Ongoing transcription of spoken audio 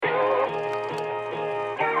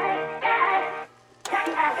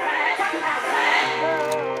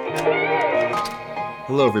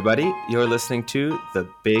Hello, everybody. You're listening to the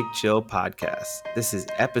Big Chill Podcast. This is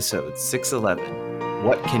episode 611.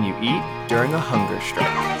 What can you eat during a hunger strike?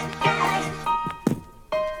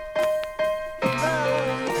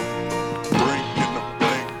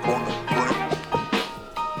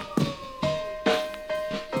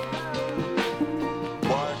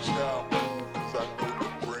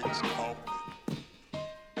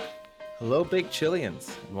 Hello, Big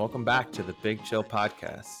Chillians, and welcome back to the Big Chill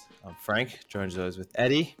Podcast. I'm Frank, joined as always with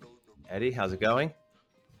Eddie. Eddie, how's it going?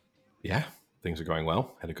 Yeah, things are going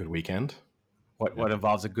well. Had a good weekend. What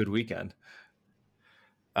involves a good weekend?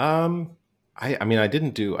 I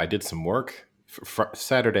did some work.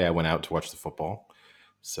 Saturday, I went out to watch the football.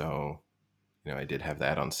 So, I did have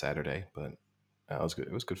that on Saturday, but it was good.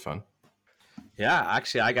 It was good fun. Yeah,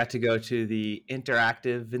 actually, I got to go to the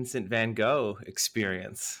interactive Vincent van Gogh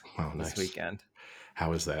experience this weekend.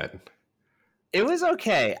 How was that? It was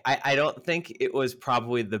okay. I don't think it was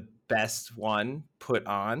probably the best one put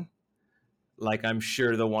on. Like, I'm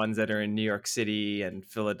sure the ones that are in New York City and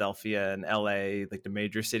Philadelphia and LA, like the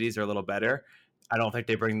major cities, are a little better. I don't think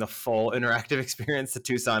they bring the full interactive experience to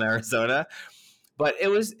Tucson, Arizona. But it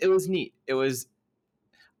was neat.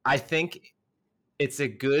 I think it's a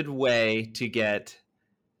good way to get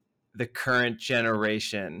the current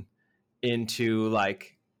generation into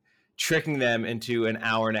like tricking them into an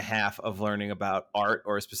hour and a half of learning about art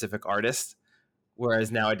or a specific artist.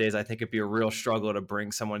 Whereas nowadays, I think it'd be a real struggle to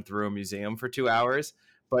bring someone through a museum for 2 hours.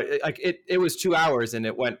 But it was 2 hours and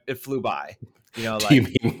it flew by. Do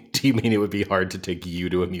you mean it would be hard to take you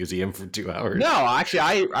to a museum for 2 hours? No, actually,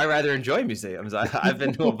 I rather enjoy museums. I've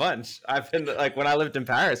been to a bunch. I've been when I lived in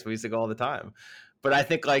Paris, we used to go all the time. But I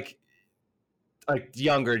think like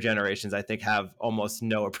younger generations, I think, have almost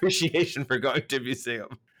no appreciation for going to a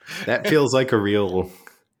museum. That feels like a real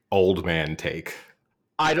old man take.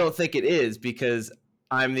 I don't think it is, because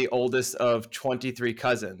I'm the oldest of 23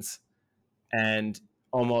 cousins, and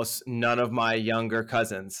almost none of my younger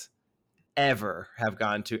cousins ever have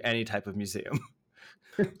gone to any type of museum.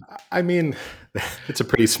 I mean, it's a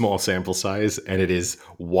pretty small sample size, and it is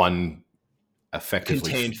one effectively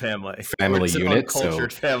contained family unit.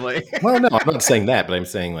 Cultured family. Well, no, I'm not saying that, but I'm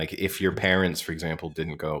saying, like, if your parents, for example,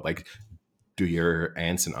 didn't go, like, do your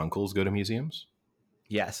aunts and uncles go to museums?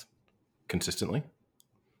 Yes. Consistently?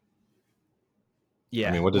 Yeah.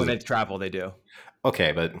 I mean, when they travel, they do.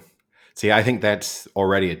 Okay, but see, I think that's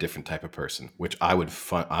already a different type of person, which I would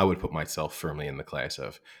put myself firmly in the class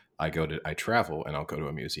of. I travel and I'll go to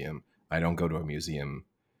a museum. I don't go to a museum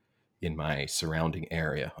in my surrounding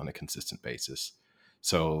area on a consistent basis.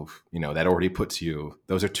 So, that already puts you,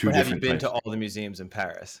 those are two different Have you been types. to all the museums in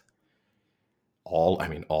Paris? All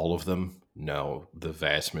of them? No, the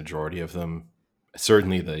vast majority of them.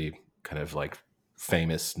 Certainly the kind of like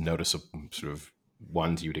famous, noticeable sort of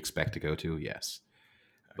ones you'd expect to go to, yes.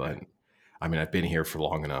 Okay. But I mean, I've been here for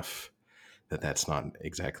long enough that that's not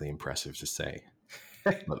exactly impressive to say.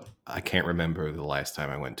 But I can't remember the last time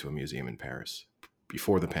I went to a museum in Paris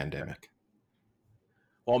before the pandemic.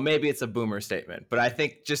 Well, maybe it's a boomer statement, but I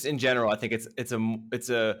think just in general, I think it's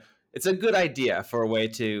a good idea for a way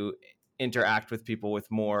to interact with people with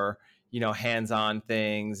more, hands-on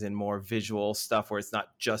things and more visual stuff, where it's not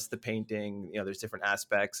just the painting. There's different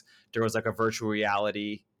aspects. There was like a virtual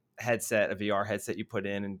reality headset, a VR headset you put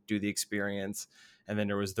in and do the experience. And then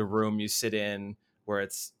there was the room you sit in where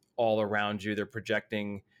it's all around you. They're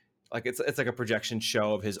projecting, like it's like a projection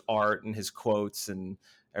show of his art and his quotes and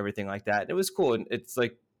everything like that. And it was cool. And it's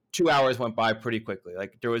like 2 hours went by pretty quickly.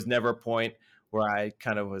 Like there was never a point where I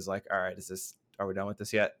kind of was like, all right, are we done with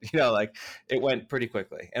this yet? Like it went pretty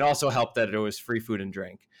quickly. And also helped that it was free food and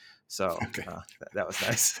drink. So okay. That was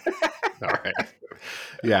nice. All right.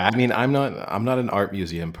 Yeah. I mean, I'm not an art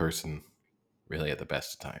museum person really at the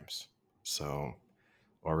best of times. So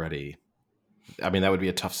already, I mean, that would be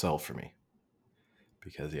a tough sell for me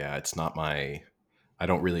because it's not I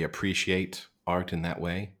don't really appreciate art in that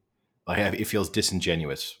way. It feels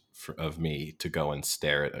disingenuous of me to go and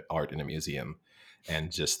stare at art in a museum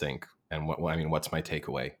and just think, and what's my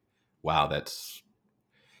takeaway? Wow, that's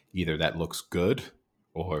either that looks good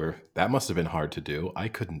or that must have been hard to do. I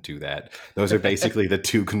couldn't do that. Those are basically the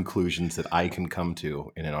two conclusions that I can come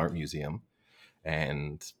to in an art museum.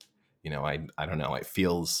 And, I don't know. It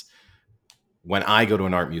feels, when I go to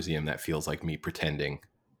an art museum, that feels like me pretending,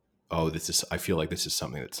 I feel like this is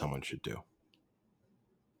something that someone should do.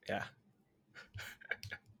 Yeah.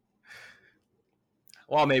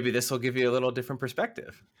 Well, maybe this will give you a little different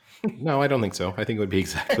perspective. No, I don't think so. I think it would be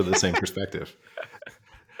exactly the same perspective.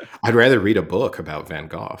 I'd rather read a book about Van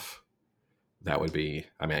Gogh. That would be,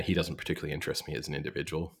 he doesn't particularly interest me as an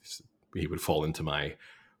individual. He's he would fall into my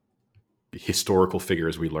historical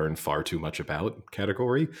figures we learn far too much about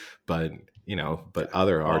category. But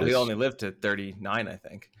other Well, he artists, only lived to 39, I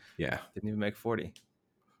think. yeah. Didn't even make 40.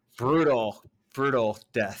 Brutal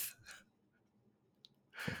death.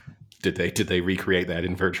 Did they recreate that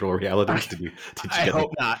in virtual reality? I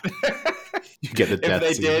hope not. You get the death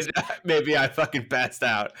If they scenes? did, maybe I fucking passed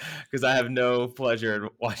out, because I have no pleasure in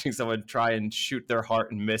watching someone try and shoot their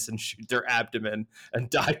heart and miss and shoot their abdomen and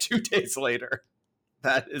die 2 days later.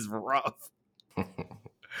 That is rough.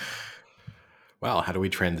 Well, how do we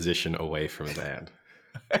transition away from that?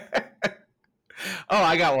 Oh,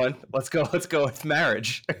 I got one. Let's go with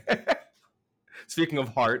marriage. Speaking of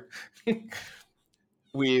heart,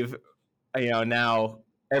 we've now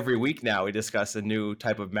every week now we discuss a new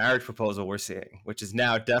type of marriage proposal we're seeing, which is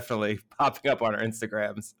now definitely popping up on our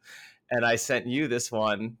Instagrams. And I sent you this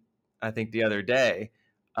one, I think the other day,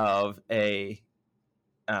 of a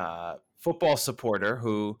football supporter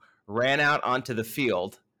who ran out onto the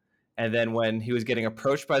field, and then when he was getting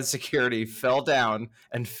approached by the security, fell down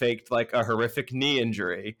and faked like a horrific knee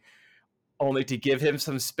injury, only to give him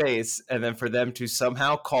some space, and then for them to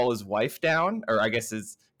somehow call his wife down, or I guess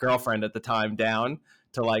his girlfriend at the time, down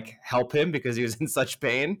to like help him because he was in such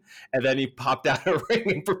pain. And then he popped out a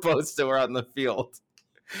ring and proposed to her on the field.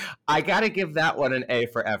 I gotta give that one an A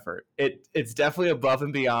for effort. It's definitely above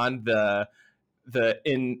and beyond the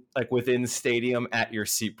in like within stadium at your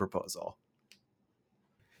seat proposal.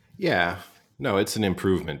 Yeah, no, it's an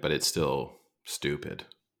improvement, but it's still stupid.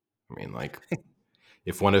 I mean, like,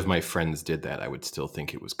 if one of my friends did that, I would still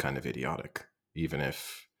think it was kind of idiotic, even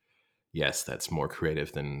if, yes, that's more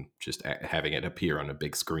creative than just having it appear on a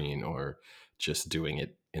big screen or just doing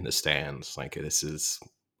it in the stands. Like, I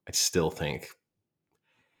still think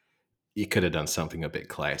you could have done something a bit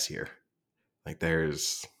classier. Like,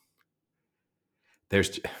 it's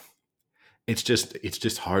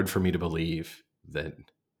just hard for me to believe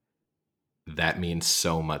that means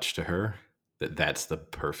so much to her that's the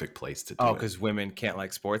perfect place to do it. Because women can't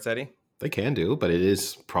like sports, Eddie? They can do, but it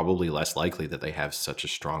is probably less likely that they have such a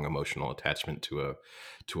strong emotional attachment to a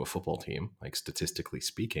football team, like statistically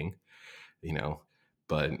speaking,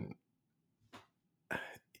 But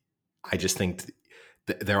I just think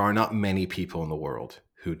there are not many people in the world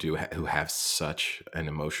who have such an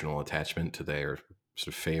emotional attachment to their sort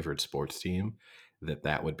of favored sports team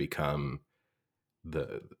that would become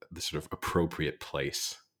the sort of appropriate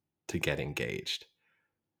place to get engaged.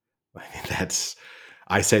 I mean,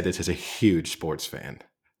 I say this as a huge sports fan.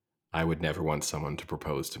 I would never want someone to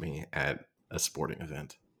propose to me at a sporting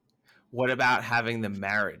event. What about having the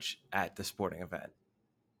marriage at the sporting event?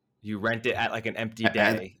 You rent it at like an empty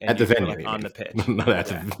day at the venue, like on the pitch. not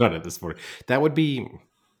at the sporting. That would be,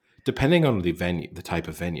 depending on the venue, the type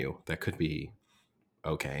of venue, that could be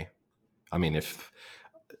okay. I mean, if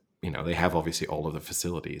they have obviously all of the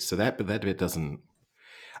facilities, so that bit doesn't.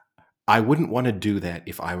 I wouldn't want to do that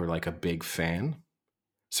if I were like a big fan.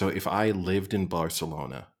 So if I lived in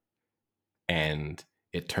Barcelona and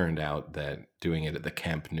it turned out that doing it at the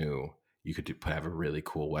Camp Nou, you could have a really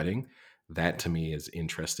cool wedding, that to me is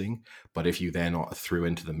interesting. But if you then threw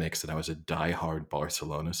into the mix that I was a diehard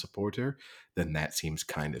Barcelona supporter, then that seems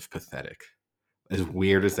kind of pathetic. As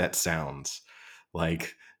weird as that sounds,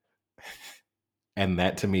 like, and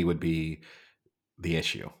that to me would be the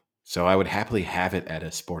issue. So I would happily have it at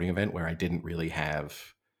a sporting event where I didn't really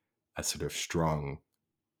have a sort of strong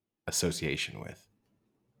association with.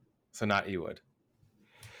 So not Ewood.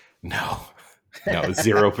 No,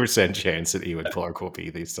 0% chance that Ewood Park will be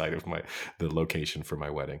the site of the location for my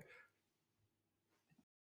wedding.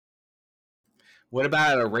 What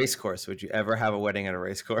about at a race course? Would you ever have a wedding at a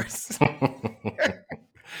race course?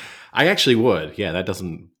 I actually would. Yeah, that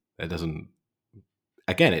doesn't.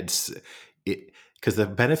 Again, it's because the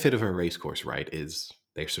benefit of a race course, right, is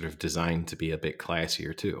they're sort of designed to be a bit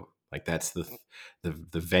classier too. Like that's the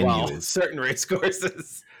venue is certain race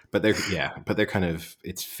courses, but they're kind of,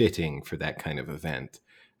 it's fitting for that kind of event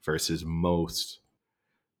versus most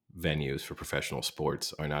venues for professional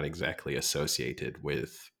sports are not exactly associated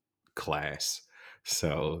with class.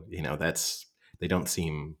 So, they don't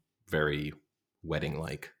seem very wedding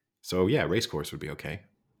like. So yeah, race course would be okay.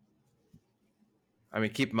 I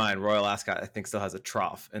mean, keep in mind, Royal Ascot, I think, still has a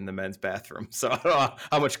trough in the men's bathroom. So I don't know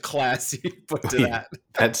how much class you put to that.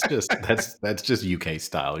 That's just UK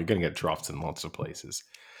style. You're going to get troughs in lots of places.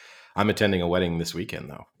 I'm attending a wedding this weekend,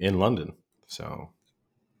 though, in London. So,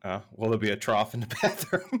 will there be a trough in the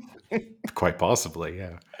bathroom? Quite possibly,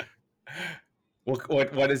 yeah.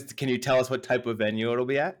 What is? Can you tell us what type of venue it'll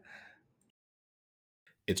be at?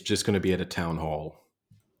 It's just going to be at a town hall.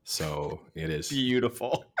 So it is.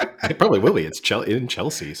 Beautiful. It probably will be. It's in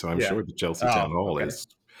Chelsea, so I'm Yeah. sure the Chelsea Oh, town hall okay.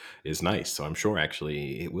 is nice. So I'm sure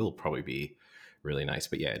actually it will probably be really nice.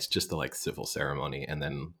 But yeah, it's just the like civil ceremony and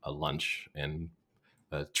then a lunch and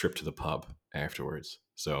a trip to the pub afterwards.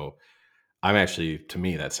 So I'm actually, to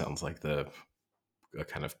me, that sounds like the a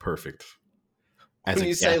kind of perfect as When a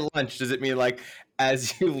you say guest. lunch, does it mean like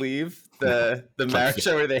as you leave No, the like marriage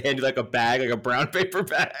ceremony, they hand you like a bag, like a brown paper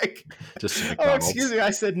bag? just some Oh, excuse McDonald's. me,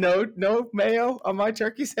 I said no mayo on my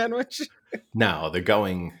turkey sandwich. No, they're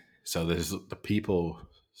going. So there's the people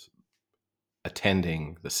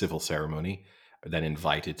attending the civil ceremony are then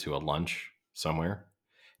invited to a lunch somewhere.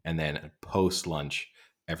 And then post lunch,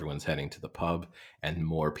 everyone's heading to the pub and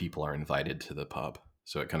more people are invited to the pub.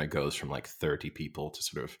 So it kind of goes from like 30 people to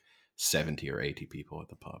sort of 70 or 80 people at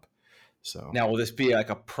the pub. So Now, will this be like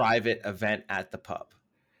a private event at the pub?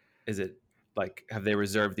 Is it like have they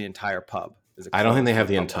reserved the entire pub? Is it I don't think they closed to have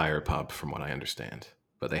the the public? entire pub from what I understand,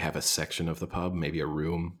 but they have a section of the pub, maybe a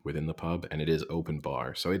room within the pub, and it is open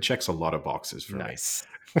bar. So it checks a lot of boxes for me. Nice.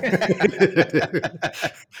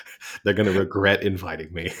 They're going to regret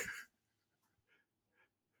inviting me.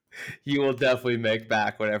 You will definitely make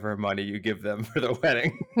back whatever money you give them for the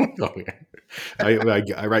wedding. Oh, yeah.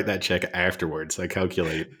 I write that check afterwards. I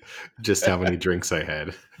calculate just how many drinks I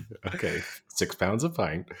had. Okay, £6 a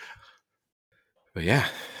pint. But yeah,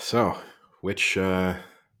 so which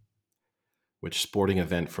sporting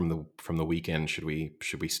event from the weekend should we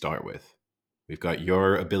start with? We've got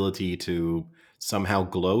your ability to somehow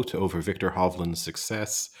gloat over Victor Hovland's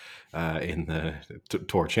success in the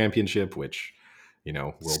Tour Championship, which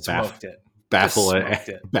will Smoked it. Just baffle smoked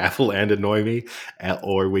it. baffle and annoy me.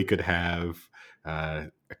 Or we could have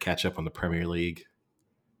a catch up on the Premier League.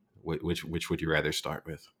 Which would you rather start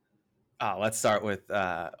with? Let's start with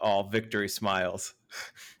all victory smiles.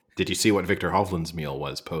 Did you see what Victor Hovland's meal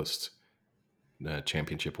was post the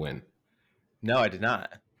championship win? No, I did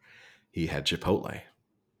not. He had Chipotle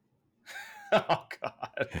Oh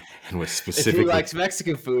God! and was If he specifically likes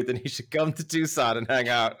Mexican food, then he should come to Tucson and hang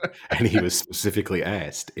out. and he was specifically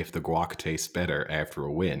asked if the guac tastes better after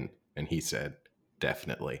a win, and he said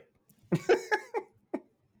definitely.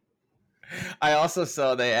 I also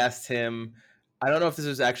saw they asked him. I don't know if this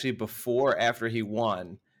was actually before or after he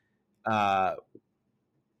won. Uh,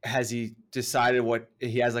 has he decided what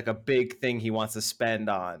he has like a big thing he wants to spend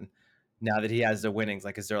on now that he has the winnings?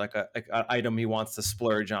 Like, is there like an item he wants to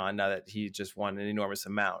splurge on now that he just won an enormous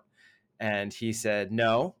amount? And he said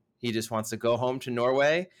no. He just wants to go home to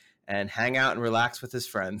Norway and hang out and relax with his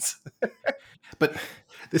friends. But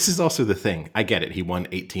this is also the thing. I get it. He won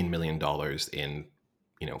 $18 million in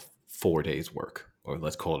 4 days work, or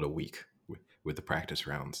let's call it a week with the practice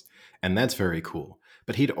rounds. And that's very cool.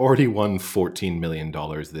 But he'd already won $14 million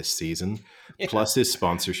this season, Yeah. plus his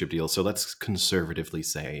sponsorship deal. So let's conservatively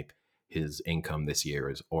say his income this year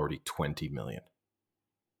is already $20 million.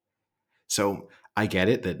 So I get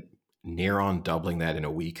it that near on doubling that in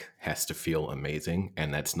a week has to feel amazing.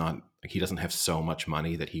 And that's not, he doesn't have so much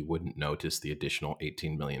money that he wouldn't notice the additional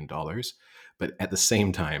 $18 million. But at the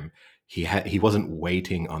same time, he wasn't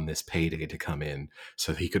waiting on this payday to come in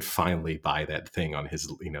so he could finally buy that thing on his,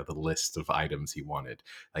 the list of items he wanted.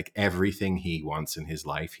 Like everything he wants in his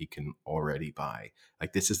life, he can already buy.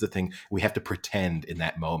 Like this is the thing. We have to pretend in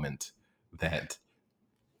that moment that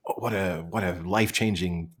what a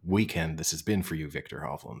life-changing weekend this has been for you, Victor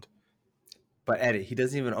Hovland. But Eddie, he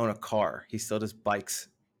doesn't even own a car. He still just bikes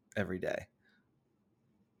every day.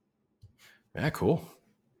 Yeah, cool.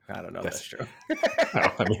 I don't know if that's true.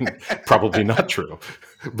 Well, I mean, probably not true.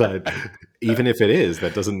 But even if it is,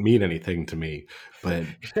 that doesn't mean anything to me. But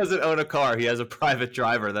he doesn't own a car. He has a private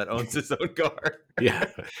driver that owns his own car. yeah.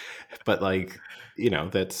 But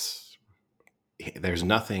there's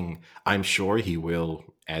nothing. I'm sure he will,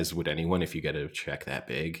 as would anyone, if you get a check that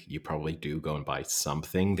big, you probably do go and buy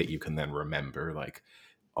something that you can then remember, like,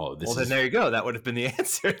 oh, this Well, is. then there you go. That would have been the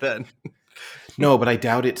answer then. No, but I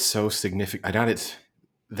doubt it's so significant. I doubt it's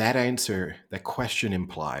that answer. That question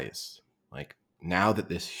implies, like, now that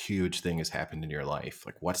this huge thing has happened in your life,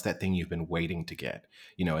 like, what's that thing you've been waiting to get?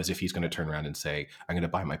 As if he's going to turn around and say, I'm going to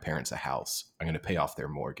buy my parents a house. I'm going to pay off their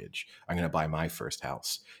mortgage. I'm going to buy my first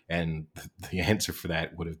house. And the answer for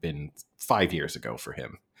that would have been 5 years ago for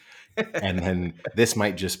him. And then this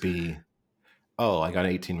might just be, oh, I got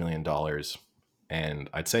 $18 million. And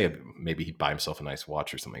I'd say maybe he'd buy himself a nice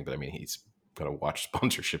watch or something. But I mean, he's got a watch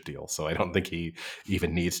sponsorship deal. So I don't think he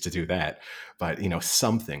even needs to do that. But,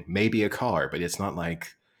 something, maybe a car. But it's not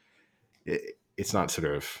like, it's not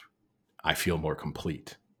sort of, I feel more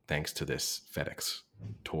complete thanks to this FedEx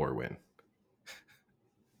Tour win.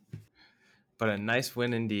 but a nice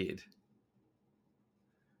win indeed.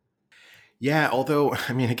 Yeah, although,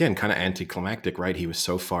 I mean, again, kind of anticlimactic, right? He was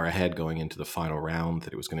so far ahead going into the final round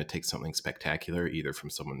that it was going to take something spectacular, either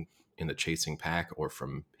from someone in the chasing pack or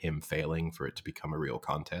from him failing for it to become a real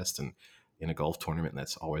contest. And in a golf tournament,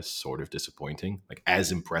 that's always sort of disappointing. Like,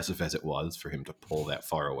 as impressive as it was for him to pull that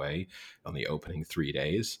far away on the opening 3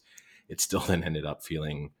 days, it still then ended up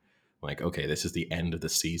feeling like, okay, this is the end of the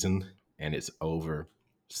season and it's over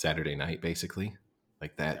Saturday night, basically.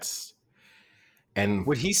 Like, that's. And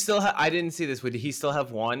Would he still have? I didn't see this. Would he still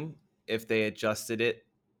have won if they adjusted it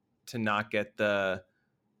to not get the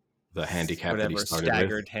handicap that he whatever started with.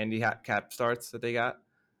 staggered handicap starts that they got?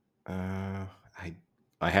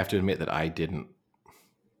 I have to admit that I didn't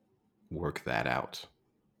work that out.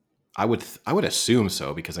 I would assume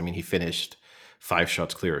so, because I mean he finished 5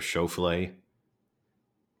 shots clear of Schauffele,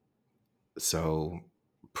 so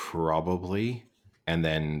probably, and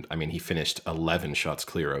then I mean he finished 11 shots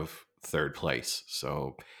clear of third place,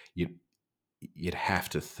 so you'd have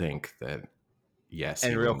to think that yes.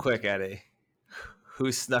 And real quick, Eddie,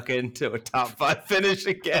 who snuck into a top 5 finish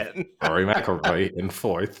again? Rory McIlroy in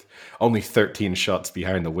 4th, only 13 shots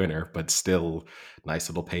behind the winner, but still nice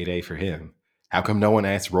little payday for him. How come no one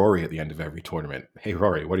asks Rory at the end of every tournament, hey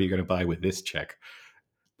Rory, what are you going to buy with this check?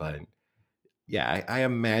 But yeah, I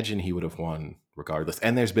imagine he would have won regardless.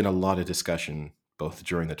 And there's been a lot of discussion both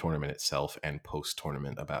during the tournament itself and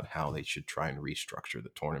post-tournament about how they should try and restructure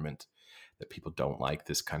the tournament, that people don't like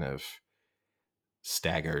this kind of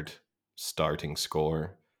staggered starting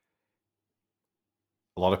score.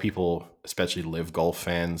 A lot of people, especially live golf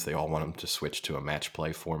fans, they all want them to switch to a match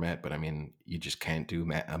play format. But I mean, you just can't do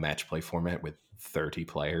a match play format with 30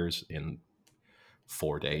 players in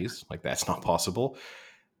 4 days. Like, that's not possible.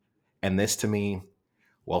 And this, to me,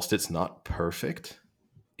 whilst it's not perfect,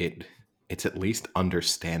 it's at least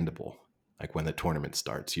understandable. Like, when the tournament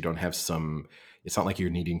starts, you don't have it's not like you're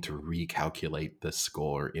needing to recalculate the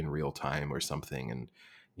score in real time or something. And,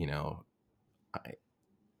 you know,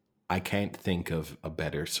 I can't think of a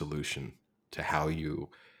better solution to how you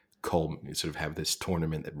sort of have this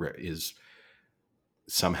tournament that is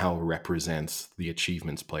somehow represents the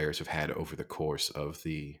achievements players have had over the course of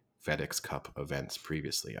the FedEx Cup events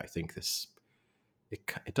previously. I think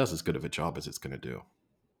it does as good of a job as it's going to do.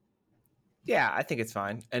 Yeah, I think it's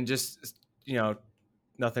fine. And just,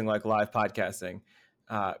 nothing like live podcasting.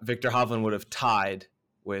 Victor Hovland would have tied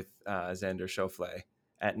with Xander Schauffele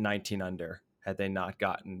at 19 under had they not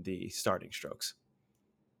gotten the starting strokes.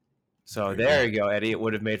 So there you go, Eddie. It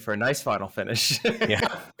would have made for a nice final finish.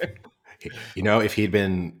 Yeah. If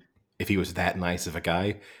he was that nice of a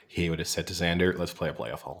guy, he would have said to Xander, let's play a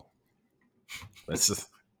playoff hole.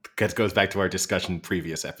 That goes back to our discussion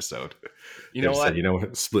previous episode. You know what?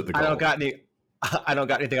 Said, split the goal. I don't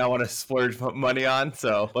got anything I want to splurge money on,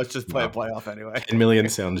 so let's just play a playoff anyway. 10 million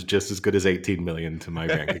sounds just as good as 18 million to my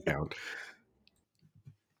bank account.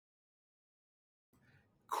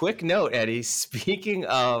 Quick note, Eddie, speaking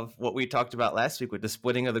of what we talked about last week with the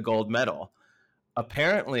splitting of the gold medal,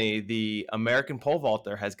 apparently the American pole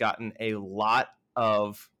vaulter has gotten a lot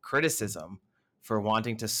of criticism for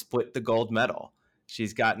wanting to split the gold medal.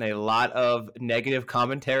 She's gotten a lot of negative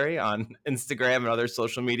commentary on Instagram and other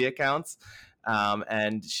social media accounts.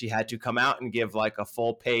 And she had to come out and give like a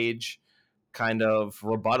full page kind of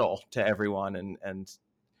rebuttal to everyone and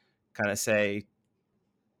kind of say,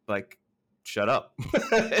 like, shut up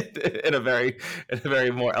in a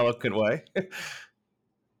very more eloquent way.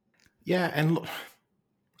 Yeah, and look,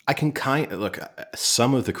 I can look,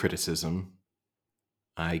 some of the criticism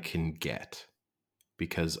I can get,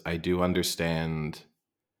 because I do understand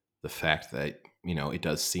the fact that, it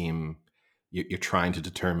does seem you're trying to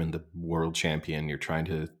determine the world champion. You're trying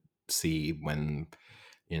to see when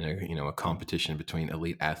in a competition between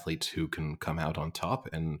elite athletes who can come out on top.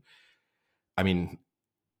 And I mean,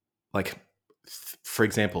 like, for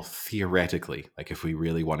example, theoretically, like if we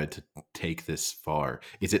really wanted to take this far,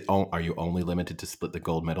 are you only limited to split the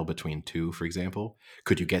gold medal between 2, for example?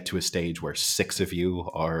 Could you get to a stage where 6 of you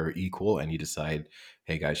are equal and you decide,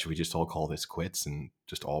 hey guys, should we just all call this quits and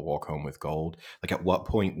just all walk home with gold? Like, at what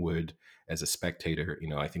point would, as a spectator,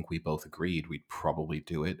 I think we both agreed we'd probably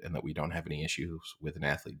do it and that we don't have any issues with an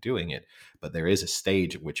athlete doing it. But there is a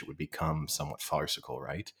stage at which it would become somewhat farcical,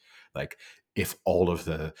 right? Like, if all of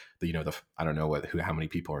the I don't know how many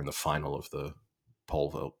people are in the final of the pole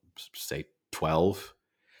vote, say 12,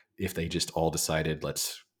 if they just all decided,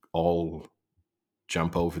 let's all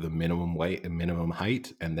jump over the minimum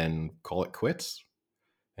height and then call it quits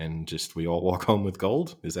and just we all walk home with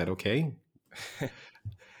gold, is that okay?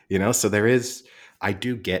 So I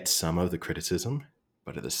do get some of the criticism,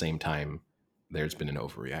 but at the same time, there's been an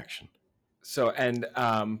overreaction. So, and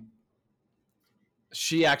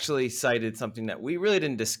she actually cited something that we really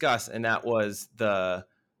didn't discuss, and that was the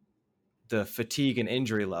fatigue and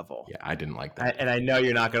injury level. Yeah, I didn't like that. And I know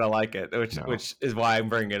you're not going to like it, No. which is why I'm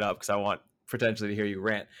bringing it up, because I want potentially to hear you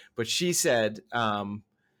rant. But she said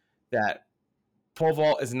that pole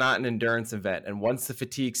vault is not an endurance event, and once the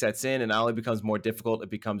fatigue sets in, it not only becomes more difficult, it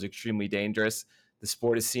becomes extremely dangerous. The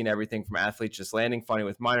sport has seen everything from athletes just landing funny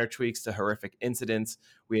with minor tweaks to horrific incidents.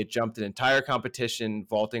 We had jumped an entire competition,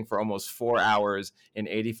 vaulting for almost 4 hours in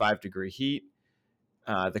 85-degree heat.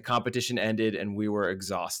 The competition ended, and we were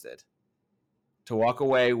exhausted. To walk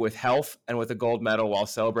away with health and with a gold medal while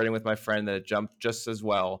celebrating with my friend that had jumped just as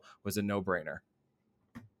well was a no-brainer.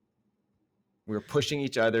 We were pushing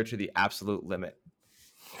each other to the absolute limit.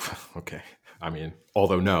 Okay. I mean,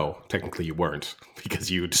 although no, technically you weren't,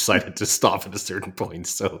 because you decided to stop at a certain point,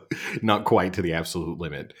 so not quite to the absolute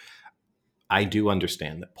limit. I do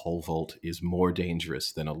understand that pole vault is more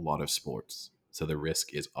dangerous than a lot of sports, so the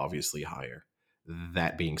risk is obviously higher.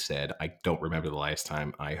 That being said, I don't remember the last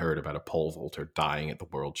time I heard about a pole vaulter dying at the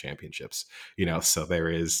World Championships. So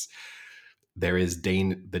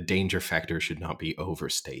the danger factor should not be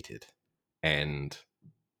overstated. And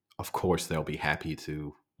of course, they'll be happy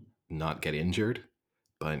to not get injured,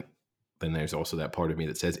 but then there's also that part of me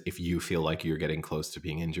that says if you feel like you're getting close to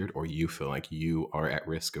being injured, or you feel like you are at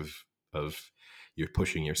risk of you're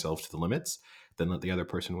pushing yourself to the limits, then let the other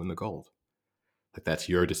person win the gold. Like, that's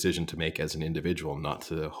your decision to make as an individual, not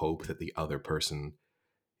to hope that the other person,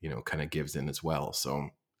 kind of gives in as well. So,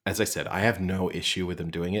 as I said, I have no issue with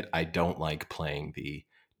them doing it. I don't like playing the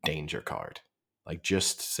danger card. Like,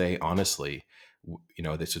 just say honestly,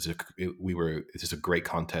 this is a great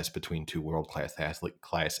contest between two world-class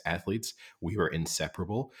athletes. We were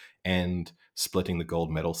inseparable, and splitting the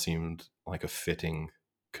gold medal seemed like a fitting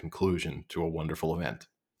conclusion to a wonderful event.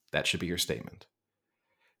 That should be your statement.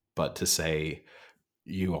 But to say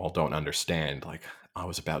you all don't understand, like, I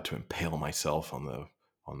was about to impale myself on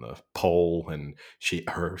the pole, and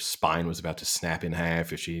her spine was about to snap in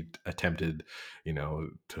half if she attempted,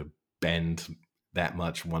 to bend that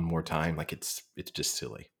much one more time. Like, it's just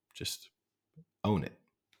silly. Just own it.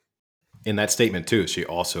 In that statement too, she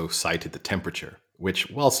also cited the temperature, which,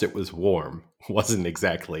 whilst it was warm, wasn't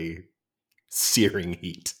exactly searing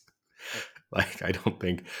heat. Like, I don't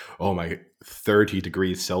think, oh my, 30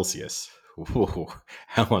 degrees Celsius. Whoa,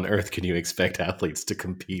 how on earth can you expect athletes to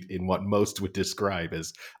compete in what most would describe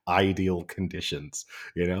as ideal conditions?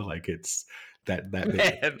 Like, it's that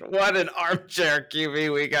Man, what an armchair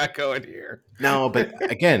QB we got going here. No, but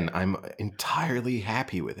again, I'm entirely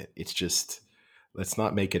happy with it. It's just, let's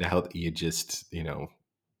not make it out that you just,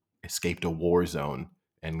 escaped a war zone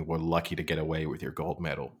and were lucky to get away with your gold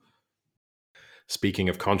medal. Speaking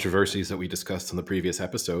of controversies that we discussed in the previous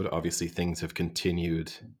episode, obviously things have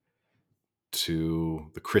continued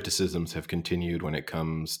the criticisms have continued when it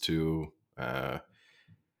comes to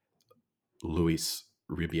Luis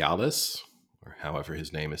Rubiales, or however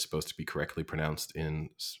his name is supposed to be correctly pronounced in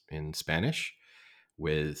Spanish,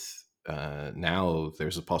 with now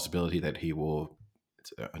there's a possibility that he will,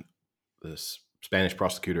 the Spanish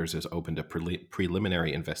prosecutors has opened a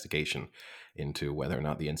preliminary investigation into whether or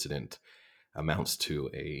not the incident amounts to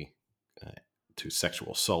to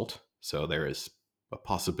sexual assault. So there is a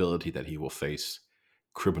possibility that he will face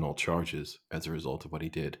criminal charges as a result of what he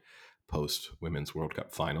did post Women's World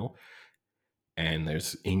Cup final. And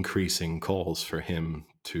there's increasing calls for him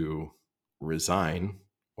to resign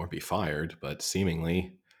or be fired, but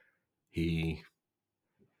seemingly I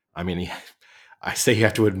say you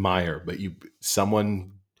have to admire, but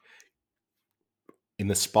someone in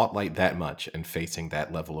the spotlight that much and facing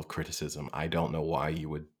that level of criticism, I don't know why you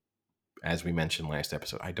would, as we mentioned last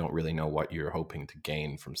episode, I don't really know what you're hoping to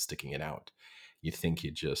gain from sticking it out. You think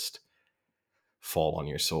you just fall on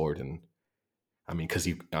your sword, and because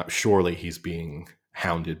surely he's being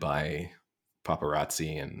hounded by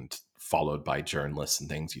paparazzi and followed by journalists and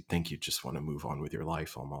things. You'd think you just want to move on with your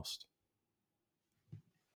life almost.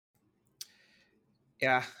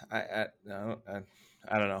 Yeah, I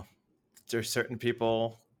don't know. There's certain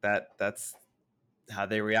people that's how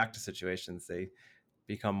they react to situations. They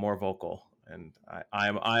become more vocal, and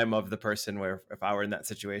I'm of the person where if I were in that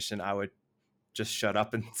situation, I would just shut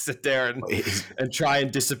up and sit there and try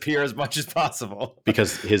and disappear as much as possible.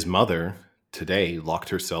 Because his mother today locked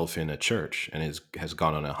herself in a church and has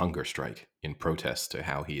gone on a hunger strike in protest to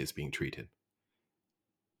how he is being treated.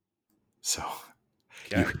 So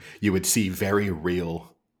you would see very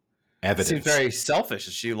real It seems evidence. very selfish.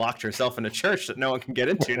 She locked herself in a church that no one can get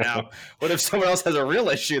into now. What if someone else has a real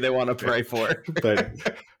issue they want to pray for?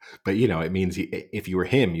 but you know, it means if you were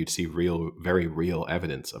him, you'd see very real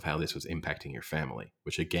evidence of how this was impacting your family,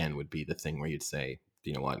 which again would be the thing where you'd say,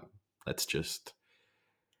 you know what,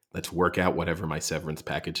 let's work out whatever my severance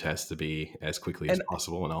package has to be as quickly as And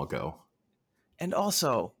possible, and I'll go. and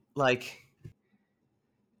also, like,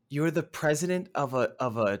 you're the president of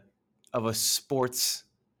a sports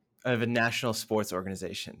of a national sports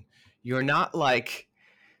organization. You're not like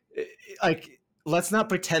let's not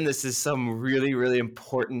pretend this is some really really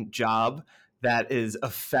important job that is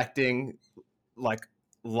affecting like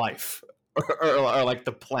life or like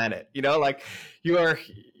the planet. You know, like you're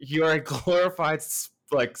a glorified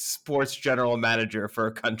like sports general manager for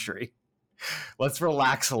a country. Let's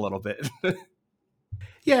relax a little bit.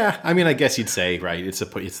 Yeah, I mean, I guess you'd say, right? It's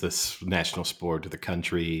this national sport of the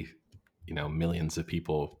country, you know, millions of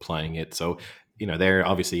people playing it. So, you know, they're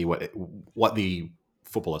obviously what the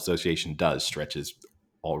Football Association does stretches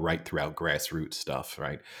all right throughout grassroots stuff,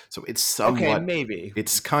 right? So Okay, maybe,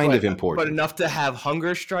 it's kind of but important. enough to have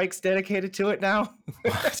hunger strikes dedicated to it now.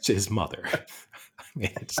 It's his mother. I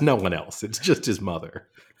mean, it's no one else. It's just his mother.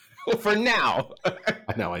 For now.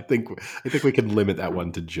 I know. I think we can limit that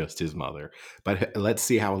one to just his mother. But let's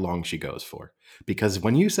see how long she goes for. Because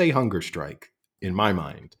when you say hunger strike, in my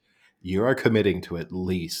mind, you are committing to at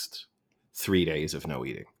least 3 days of no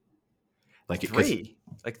eating. Like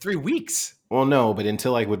Like 3 weeks. well, no, but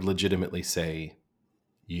until I would legitimately say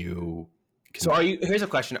you So can. here's a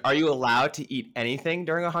question. Are you allowed to eat anything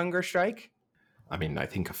during a hunger strike? I mean, I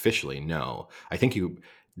think officially no. I think you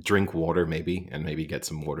drink water maybe, and maybe get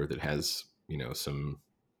some water that has, you know, some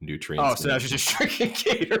nutrients. Oh, so now she's just drinking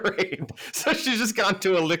Gatorade. So she's just gone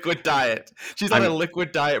to a liquid diet. She's I on a mean,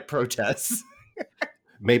 liquid diet protest.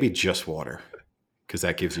 maybe just water, because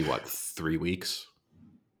that gives you what, 3 weeks.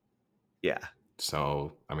 Yeah.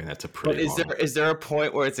 So I mean, that's a But pretty long. is there a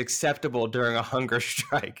point where it's acceptable during a hunger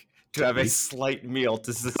strike to have a eat? slight meal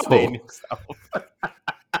to sustain Oh, yourself?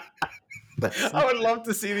 that's I would love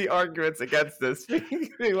to see the arguments against this.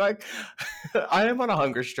 Being like, I am on a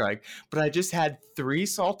hunger strike, but I just had 3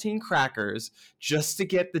 saltine crackers just to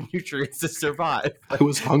get the nutrients to survive. I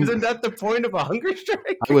was Isn't hungry. that the point of a hunger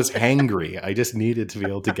strike? I was hangry. I just needed to be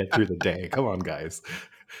able to get through the day. Come on, guys.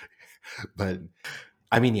 But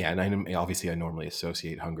I mean, yeah, and obviously I normally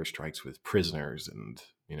associate hunger strikes with prisoners and,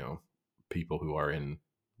 you know, people who are in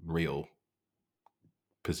real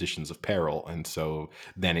positions of peril, and so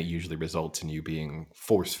then it usually results in you being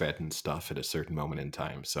force fed and stuff at a certain moment in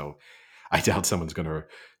time. So I doubt someone's going to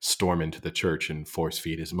storm into the church and force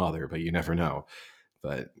feed his mother, but you never know.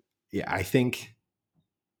 But yeah, I think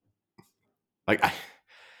like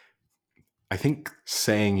I think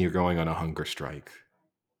saying you're going on a hunger strike,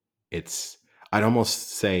 it's I'd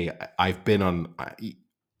almost say I've been on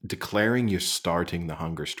declaring you're starting the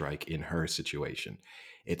hunger strike in her situation.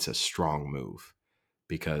 It's a strong move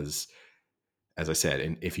because, as I said,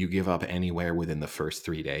 and if you give up anywhere within the first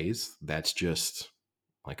 3 days, that's just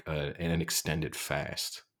like an extended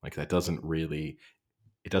fast. Like that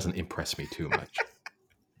it doesn't impress me too much.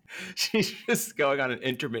 She's just going on an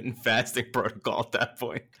intermittent fasting protocol at that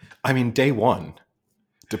point. I mean, day one,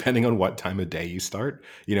 depending on what time of day you start,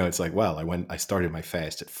 you know, it's like, well, I started my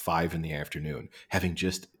fast at 5 in the afternoon, I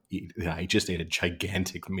just ate a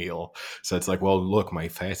gigantic meal. So it's like, well, look, my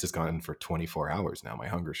fast has gone for 24 hours now, my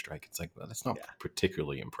hunger strike. It's like, well, that's not Yeah.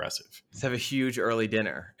 particularly impressive. Let's have a huge early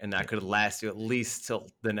dinner, and that could last you at least till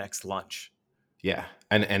the next lunch. Yeah.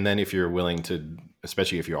 And then if you're willing to,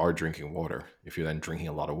 especially if you are drinking water, if you're then drinking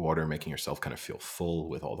a lot of water, making yourself kind of feel full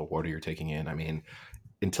with all the water you're taking in. I mean,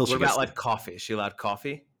 until she What gets about like coffee? Is she allowed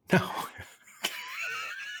coffee? no.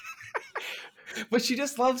 But she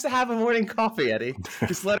just loves to have a morning coffee, Eddie.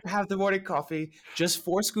 Just let her have the morning coffee. Just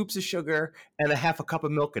 4 scoops of sugar and a half a cup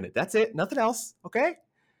of milk in it. That's it. Nothing else. Okay.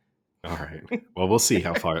 All right. Well, we'll see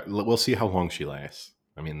we'll see how long she lasts.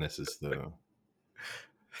 I mean, this is the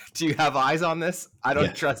Do you have eyes on this? I don't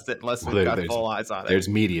yeah. trust it unless Well, we've got full eyes on it. there's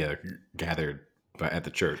media gathered at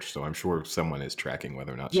the church, so I'm sure someone is tracking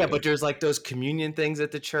whether or not. Yeah, but there's like those communion things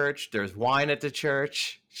at the church. There's wine at the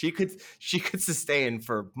church. She could sustain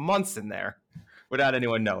for months in there without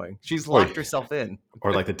anyone knowing. She's locked herself in.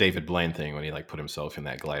 Or like the David Blaine thing when he like put himself in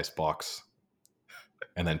that glass box,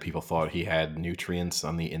 and then people thought he had nutrients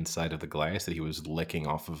on the inside of the glass that he was licking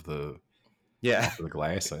off of the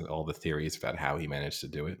glass, and all the theories about how he managed to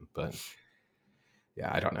do it. But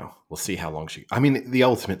yeah, I don't know. We'll see how long I mean, the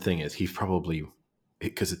ultimate thing is he's probably,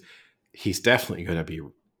 because he's definitely going to be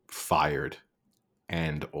fired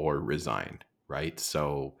and or resigned, right?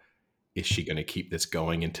 So is she going to keep this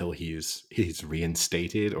going until he's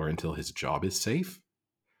reinstated or until his job is safe?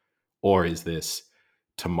 Or is this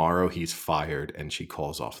tomorrow he's fired and she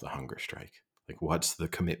calls off the hunger strike? Like, what's the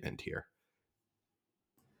commitment here?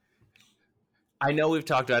 I know we've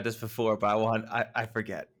talked about this before, but I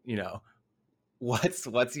forget,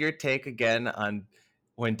 what's your take again on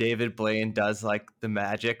when David Blaine does like the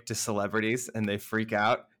magic to celebrities and they freak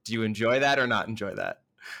out? Do you enjoy that or not enjoy that?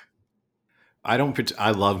 I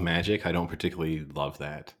love magic. I don't particularly love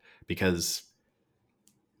that because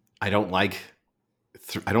I don't like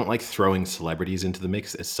I don't like throwing celebrities into the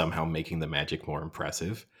mix as somehow making the magic more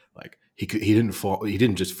impressive. Like he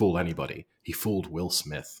didn't just fool anybody. He fooled Will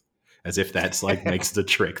Smith, as if that's like makes the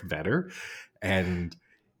trick better. And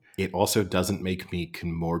it also doesn't make me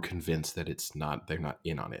more convinced that they're not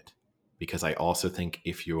in on it. Because I also think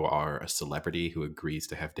if you are a celebrity who agrees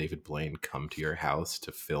to have David Blaine come to your house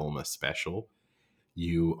to film a special,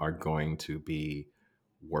 you are going to be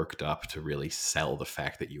worked up to really sell the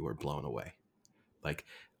fact that you were blown away. Like,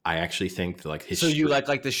 I actually think that, like, his So you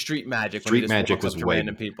like the street magic when he street just magic walks was up to way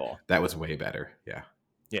random people? that was way better. Yeah,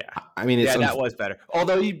 Yeah. I mean, Yeah, that was better.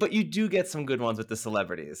 But you do get some good ones with the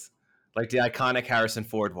celebrities. Like the iconic Harrison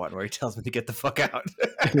Ford one where he tells me to get the fuck out.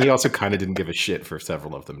 and he also kind of didn't give a shit for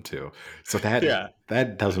several of them too. So Yeah.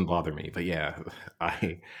 that doesn't bother me. But yeah,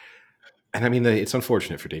 I mean, it's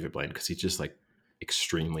unfortunate for David Blaine because he's just like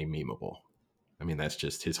extremely memeable. I mean, that's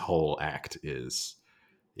just his whole act is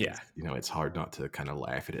Yeah. it's hard not to kind of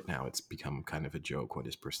laugh at it now. It's become kind of a joke what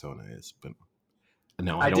his persona is. But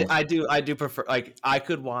no, I don't. I do prefer, like, I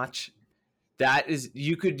could watch that.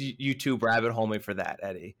 You could YouTube rabbit hole me for that,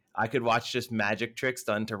 Eddie. I could watch just magic tricks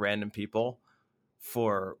done to random people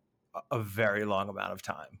for a very long amount of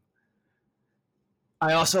time.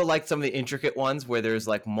 I also like some of the intricate ones where there's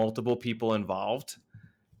like multiple people involved,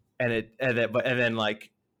 and then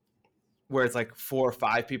like where it's like 4 or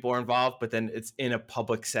 5 people are involved, but then it's in a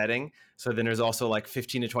public setting. So then there's also like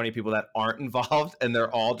 15 to 20 people that aren't involved, and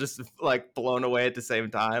they're all just like blown away at the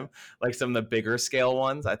same time. Like some of the bigger scale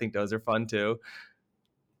ones, I think those are fun too.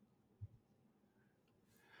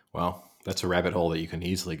 Well, that's a rabbit hole that you can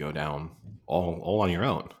easily go down all on your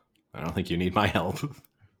own. I don't think you need my help.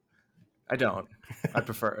 I don't. I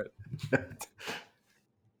prefer it.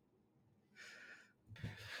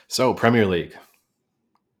 So, Premier League.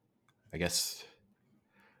 I guess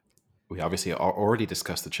we obviously already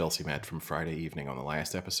discussed the Chelsea match from Friday evening on the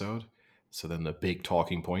last episode. So then the big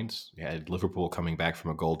talking points, you had Liverpool coming back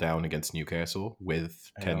from a goal down against Newcastle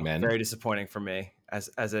with 10 men. Very disappointing for me as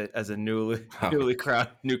a newly crowned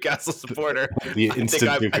Newcastle supporter. The instant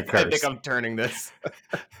I think I'm turning this.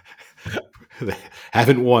 They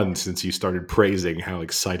haven't won since you started praising how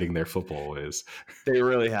exciting their football is. They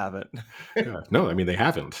really haven't. Yeah, no, I mean, they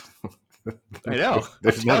haven't. I know.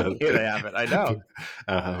 There's none. They haven't. I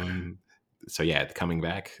know. So yeah, coming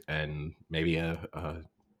back and maybe a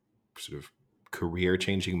sort of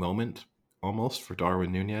career-changing moment almost for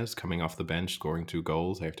Darwin Núñez coming off the bench, scoring 2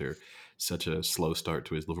 goals after such a slow start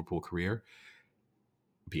to his Liverpool career.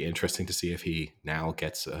 Be interesting to see if he now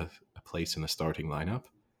gets a place in the starting lineup.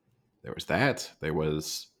 There was that. There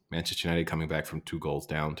was Manchester United coming back from 2 goals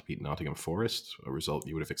down to beat Nottingham Forest, a result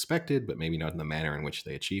you would have expected, but maybe not in the manner in which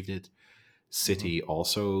they achieved it. City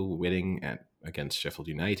also winning against Sheffield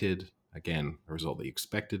United. Again, a result that you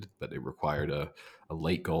expected, but it required a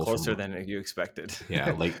late goal. Closer than you expected. Yeah,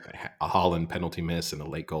 a Haaland penalty miss and a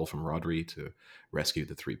late goal from Rodri to rescue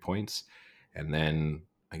the 3 points. And then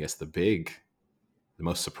I guess the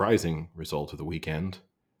most surprising result of the weekend.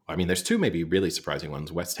 I mean, there's 2 maybe really surprising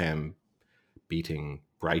ones. West Ham beating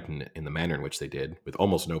Brighton in the manner in which they did, with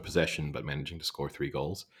almost no possession, but managing to score 3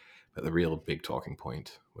 goals. But the real big talking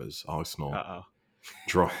point was Arsenal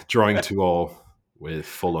drawing 2-2 with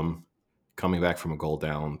Fulham, coming back from a goal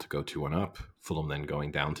down to go 2-1 up. Fulham then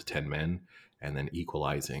going down to 10 men and then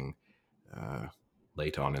equalizing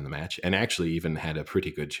late on in the match, and actually even had a pretty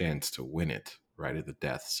good chance to win it right at the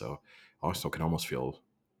death. So Arsenal can almost feel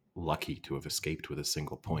lucky to have escaped with a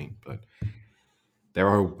single point, but there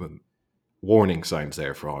are warning signs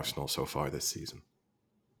there for Arsenal so far this season.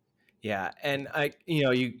 Yeah, and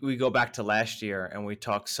we go back to last year, and we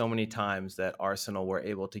talked so many times that Arsenal were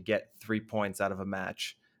able to get 3 points out of a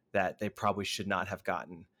match that they probably should not have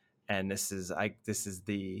gotten, and this is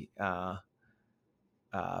the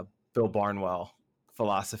Bill Barnwell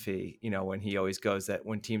philosophy. When he always goes that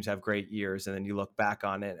when teams have great years, and then you look back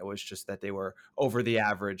on it, it was just that they were over the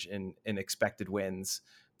average in expected wins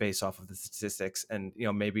based off of the statistics. And,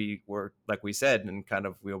 maybe we're, like we said, and kind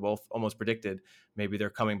of we both almost predicted, maybe they're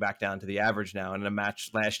coming back down to the average now. And in a match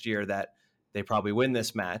last year that they probably win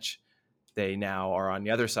this match, they now are on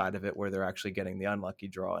the other side of it, where they're actually getting the unlucky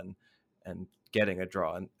draw and getting a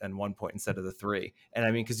draw and 1 point instead of the 3. And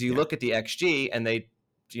I mean, because you look at the XG, and they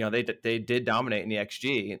did dominate in the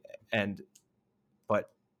XG,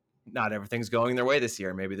 but not everything's going their way this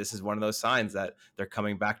year. Maybe this is one of those signs that they're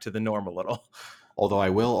coming back to the norm a little. Although I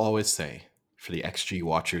will always say, for the XG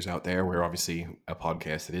watchers out there, we're obviously a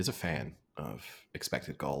podcast that is a fan of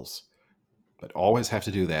expected goals, but always have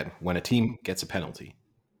to do that when a team gets a penalty,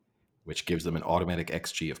 which gives them an automatic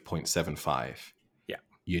XG of 0.75. Yeah.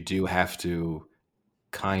 You do have to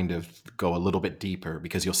kind of go a little bit deeper,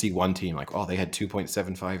 because you'll see one team like, oh, they had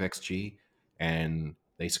 2.75 XG and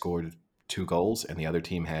they scored 2 goals, and the other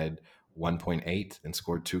team had 1.8 and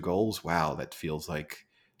scored 2 goals. Wow, that feels like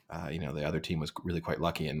the other team was really quite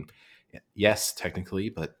lucky. And yes, technically,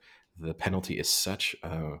 but the penalty is such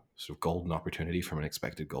a sort of golden opportunity from an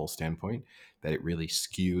expected goal standpoint that it really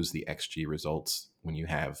skews the XG results when you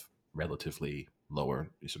have relatively lower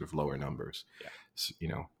numbers. Yeah. So,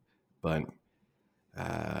 but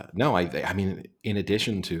no, I mean, in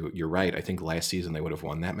addition to, you're right, I think last season they would have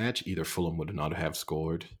won that match. Either Fulham would not have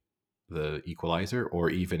scored the equalizer, or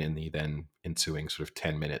even in the then ensuing sort of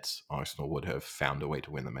 10 minutes, Arsenal would have found a way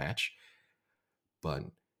to win the match. But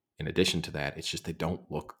in addition to that, it's just they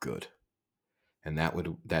don't look good. And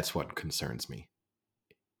that's what concerns me,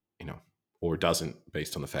 or doesn't,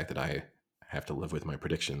 based on the fact that I have to live with my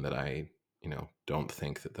prediction that I, don't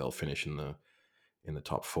think that they'll finish in the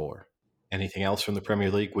top 4. Anything else from the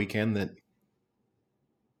Premier League weekend that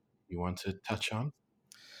you want to touch on?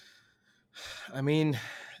 I mean,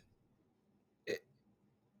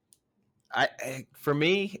 for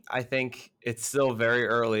me, I think it's still very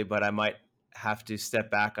early, but I might have to step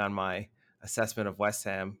back on my assessment of West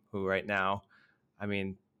Ham, who right now, I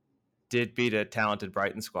mean, did beat a talented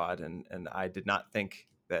Brighton squad, and I did not think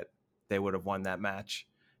that they would have won that match,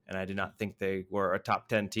 and I did not think they were a top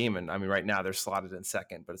 10 team. And I mean, right now they're slotted in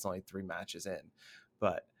second, but it's only 3 matches in.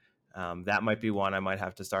 But that might be one I might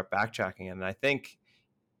have to start backtracking. And I think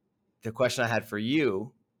the question I had for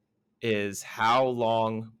you is how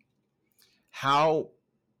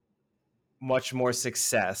much more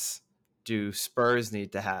success do Spurs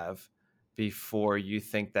need to have before you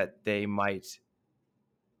think that they might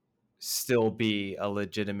still be a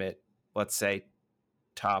legitimate, let's say,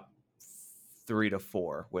 top 3 to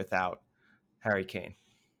 4 without Harry Kane?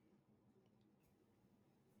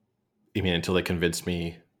 You mean until they convince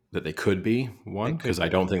me that they could be one? Because I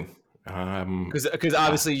don't think. Because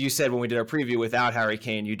obviously you said when we did our preview, without Harry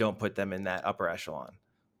Kane, you don't put them in that upper echelon.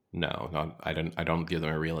 No, I don't give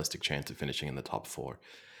them a realistic chance of finishing in the top 4.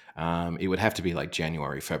 It would have to be like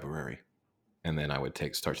January, February, and then I would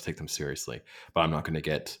start to take them seriously. But I'm not going to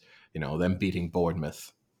get them beating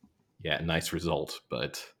Bournemouth. Yeah, nice result,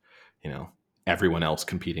 but everyone else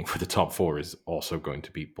competing for the top 4 is also going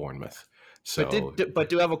to beat Bournemouth. So, but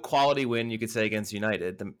do have a quality win, you could say, against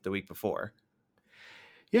United the week before.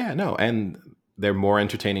 Yeah, no, and they're more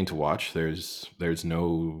entertaining to watch. There's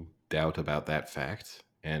no doubt about that fact.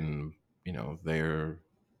 And they've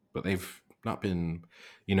not been,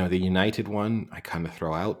 the United one I kind of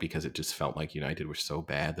throw out because it just felt like United were so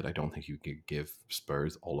bad that I don't think you could give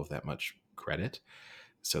Spurs all of that much credit.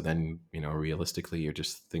 So then, realistically, you're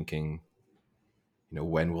just thinking,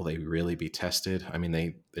 when will they really be tested? I mean,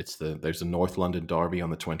 there's a North London derby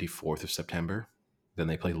on the 24th of September. Then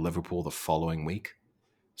they play Liverpool the following week.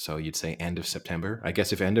 So you'd say end of September. I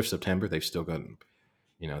guess if end of September, they've still got,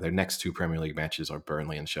 their next 2 Premier League matches are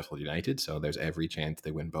Burnley and Sheffield United. So there's every chance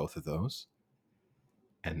they win both of those.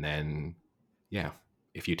 And then, yeah,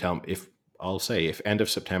 if end of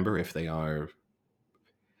September, if they are,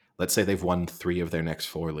 let's say they've won 3 of their next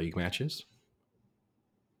 4 league matches,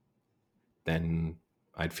 then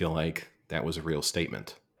I'd feel like that was a real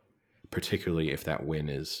statement, particularly if that win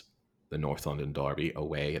is the North London derby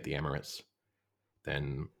away at the Emirates.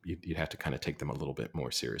 Then you'd have to kind of take them a little bit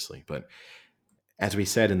more seriously. But as we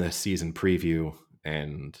said in the season preview,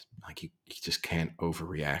 and like you just can't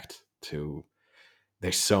overreact to,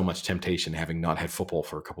 there's so much temptation, having not had football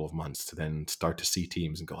for a couple of months, to then start to see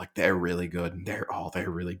teams and go like, they're really good and they're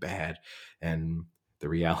really bad. And the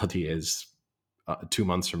reality is 2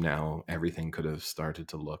 months from now, everything could have started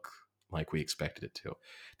to look like we expected it to.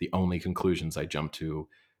 The only conclusions I jump to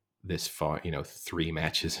this far, 3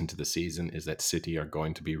 matches into the season, is that City are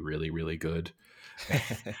going to be really, really good.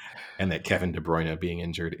 And that Kevin De Bruyne being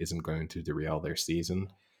injured isn't going to derail their season.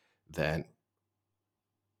 That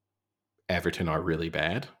Everton are really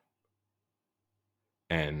bad.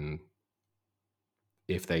 And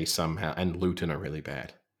if they somehow, and Luton are really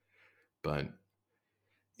bad. But,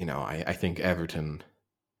 I think Everton,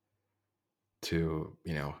 to,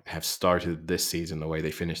 have started this season the way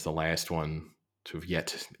they finished the last one, to have yet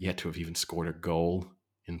to have even scored a goal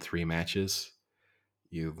in 3 matches,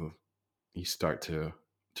 you start to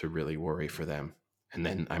really worry for them. And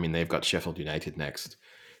then, I mean, they've got Sheffield United next.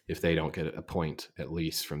 If they don't get a point at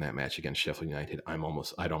least from that match against Sheffield United,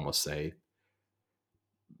 I'd almost say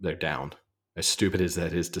they're down. As stupid as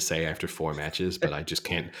that is to say after 4 matches, but I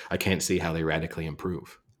can't see how they radically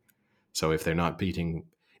improve. So if they're not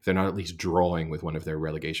at least drawing with one of their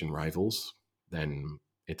relegation rivals, then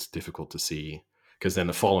it's difficult to see, because then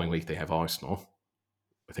the following week they have Arsenal.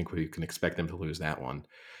 I think we can expect them to lose that one.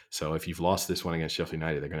 So if you've lost this one against Sheffield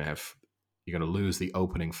United, you're going to lose the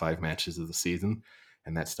opening 5 matches of the season,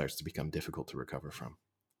 and that starts to become difficult to recover from.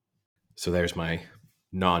 So there's my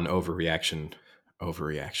non-overreaction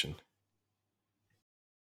overreaction.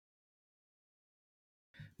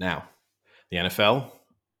 Now, the NFL,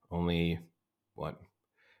 only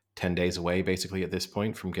 10 days away basically at this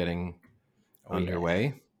point from getting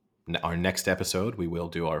underway. Yeah. Our next episode, we will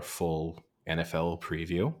do our full NFL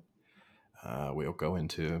preview. We'll go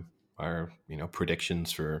into our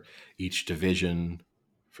predictions for each division,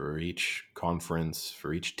 for each conference,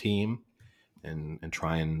 for each team, and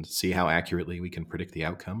try and see how accurately we can predict the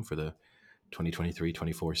outcome for the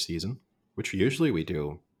 2023-24 season, which usually we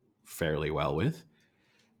do fairly well with.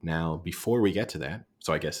 Now, before we get to that,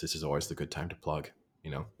 so I guess this is always the good time to plug,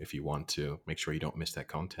 if you want to make sure you don't miss that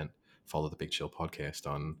content, follow the Big Chill Podcast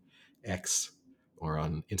on X or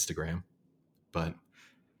on Instagram. But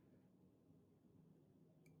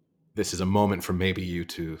this is a moment for maybe you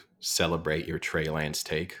to celebrate your Trey Lance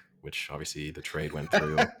take, which obviously the trade went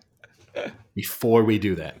through. Before we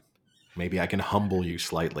do that, maybe I can humble you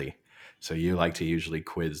slightly. So you like to usually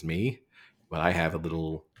quiz me, but I have a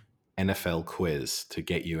little NFL quiz to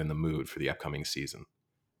get you in the mood for the upcoming season.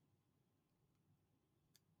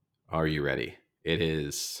 Are you ready? It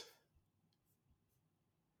is...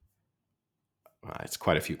 it's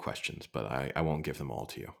quite a few questions, but I won't give them all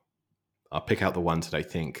to you. I'll pick out the ones that I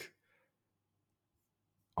think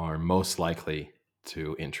are most likely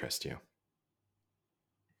to interest you.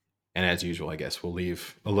 And as usual, I guess we'll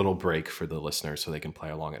leave a little break for the listeners so they can play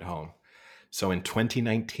along at home. So in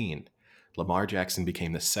 2019, Lamar Jackson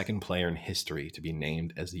became the second player in history to be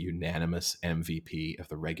named as the unanimous MVP of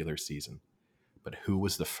the regular season. But who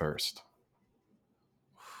was the first?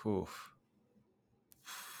 Oof.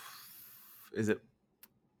 Is it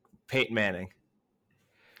Peyton Manning?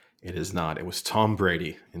 It is not. It was Tom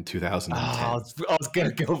Brady in 2010. I was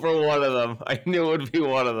going to go for one of them. I knew it would be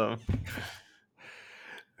one of them.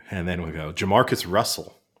 And then we go. Jamarcus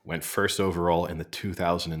Russell went first overall in the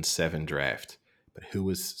 2007 draft. But who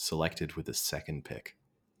was selected with the second pick?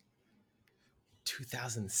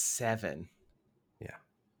 2007. Yeah.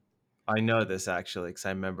 I know this actually because I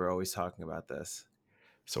remember always talking about this.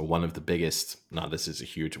 So one of the biggest, one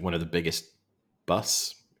of the biggest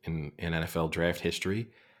busts in NFL draft history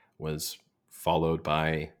was followed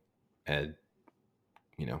by a,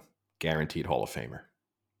 guaranteed Hall of Famer.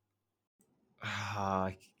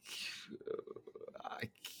 I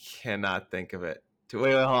cannot think of it.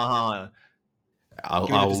 Wait, hold on. Give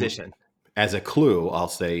me the position. As a clue, I'll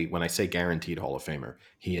say, when I say guaranteed Hall of Famer,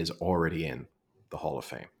 he is already in the Hall of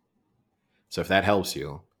Fame. So if that helps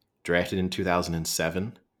you, drafted in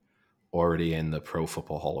 2007, already in the Pro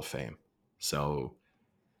Football Hall of Fame. So,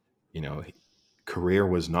 career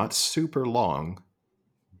was not super long,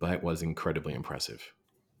 but was incredibly impressive.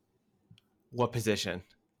 What position?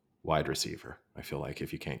 Wide receiver. I feel like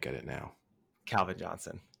if you can't get it now. Calvin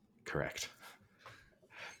Johnson. Correct.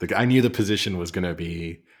 I knew the position was going to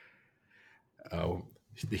be...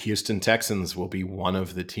 the Houston Texans will be one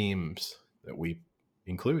of the teams that we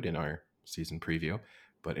include in our season preview.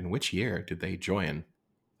 But in which year did they join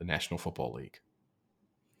the National Football League?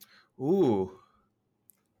 Ooh.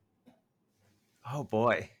 Oh,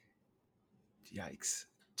 boy. Yikes.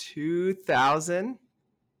 2000.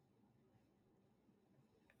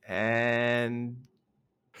 And...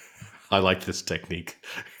 I like this technique.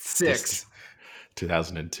 6.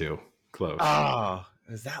 2002. Close. Oh,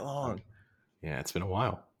 it was that long. Yeah, it's been a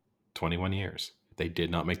while. 21 years. They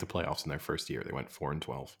did not make the playoffs in their first year. They went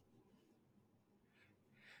 4-12.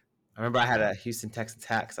 I remember I had a Houston Texans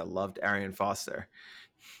hat because I loved Arian Foster.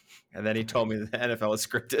 And then he told me that the NFL was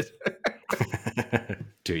scripted.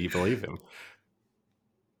 Do you believe him?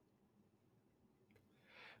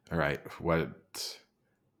 All right.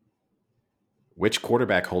 Which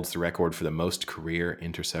quarterback holds the record for the most career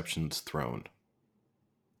interceptions thrown?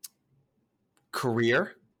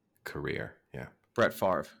 Career, yeah. Brett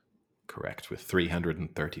Favre. Correct, with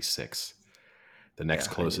 336. The next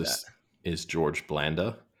closest is George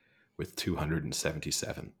Blanda with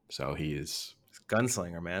 277. So He's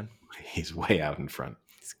gunslinger, man. he's way out in front.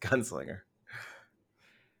 He's gunslinger.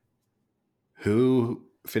 Who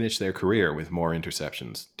finished their career with more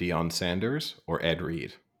interceptions, Deion Sanders or Ed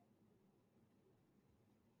Reed?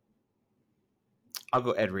 I'll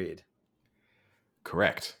go Ed Reed.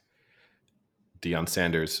 Correct. Deion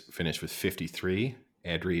Sanders finished with 53.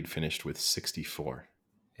 Ed Reed finished with 64.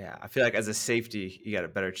 Yeah, I feel like as a safety, you got a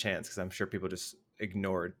better chance because I'm sure people just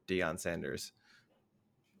ignored Deion Sanders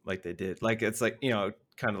like they did. Like it's like,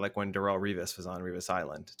 kind of like when Darrelle Revis was on Revis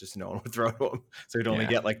Island, just no one would throw to him. So he'd only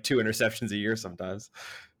get like 2 interceptions a year sometimes.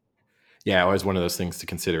 Yeah, always one of those things to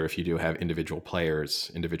consider if you do have individual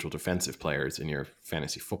defensive players in your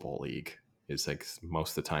fantasy football league. Is like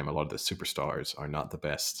most of the time, a lot of the superstars are not the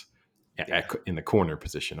best in the corner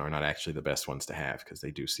position, are not actually the best ones to have because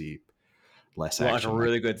they do see less action. Like a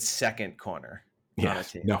really good second corner. Yeah,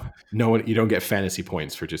 no one. You don't get fantasy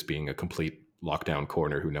points for just being a complete lockdown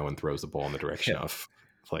corner who no one throws the ball in the direction of.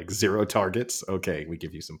 Like 0 targets. Okay, we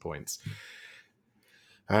give you some points.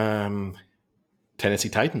 Tennessee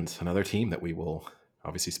Titans, another team that we will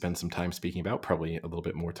obviously spend some time speaking about. Probably a little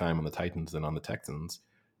bit more time on the Titans than on the Texans.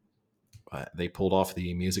 They pulled off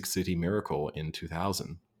the Music City Miracle in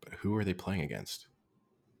 2000. But who are they playing against?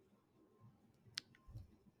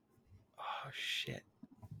 Oh, shit.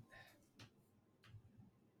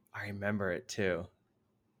 I remember it, too.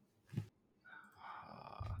 I'm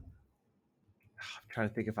trying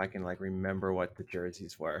to think if I can, remember what the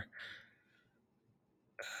jerseys were.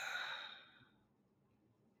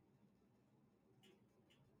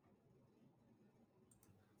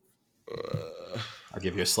 I'll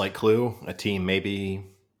give you a slight clue. A team maybe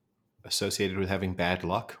associated with having bad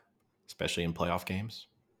luck, especially in playoff games.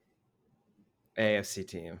 AFC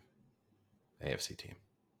team.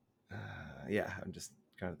 Yeah, I'm just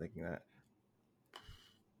kind of thinking that.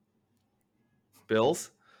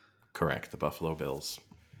 Bills? Correct, the Buffalo Bills.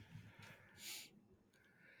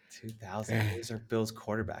 2000. Who's our Bills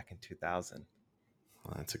quarterback in 2000?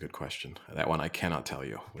 Well, that's a good question. That one I cannot tell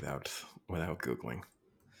you without Googling.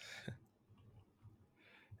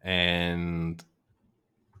 And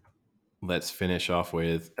let's finish off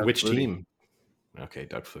with Doug which Flutie. team? Okay,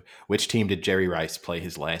 Doug Flutie. Which team did Jerry Rice play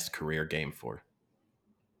his last career game for?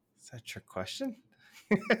 Is that a trick question?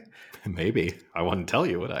 Maybe. I wouldn't tell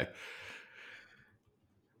you, would I?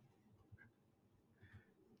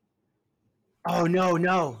 Oh,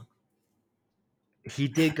 no. He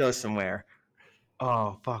did go somewhere.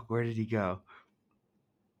 Oh, fuck. Where did he go?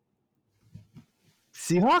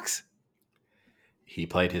 Seahawks? He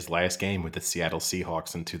played his last game with the Seattle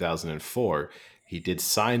Seahawks in 2004. He did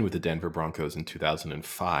sign with the Denver Broncos in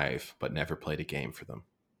 2005, but never played a game for them.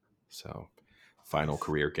 So, final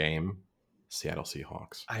career game, Seattle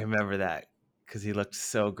Seahawks. I remember that because he looked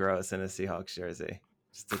so gross in a Seahawks jersey.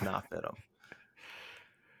 Just did not fit him.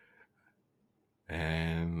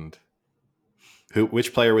 And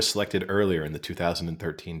which player was selected earlier in the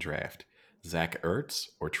 2013 draft? Zach Ertz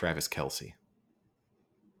or Travis Kelce?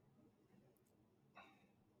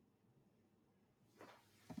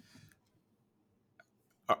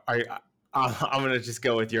 I'm going to just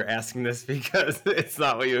go with your asking this because it's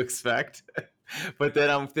not what you expect. But then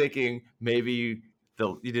I'm thinking maybe you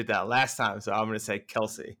did that last time, so I'm going to say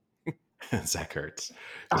Kelce. Zach Ertz.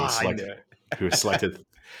 Who was selected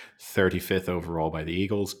 35th overall by the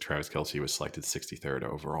Eagles. Travis Kelce was selected 63rd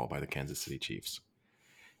overall by the Kansas City Chiefs.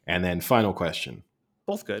 And then final question.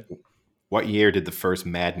 Both good. What year did the first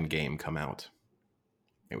Madden game come out?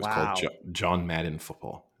 It was called John Madden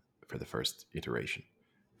Football for the first iteration.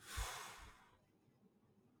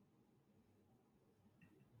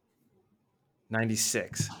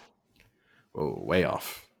 '96. Oh, way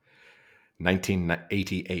off.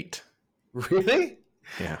 1988. Really?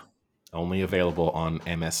 Yeah. Only available on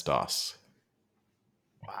MS-DOS.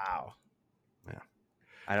 Wow. Yeah.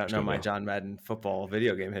 I don't know my John Madden football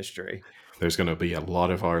video game history. There's going to be a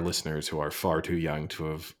lot of our listeners who are far too young to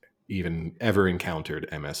have even ever encountered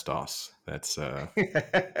MS-DOS. That's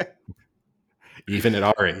even at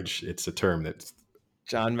our age, it's a term that's...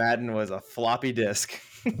 John Madden was a floppy disk.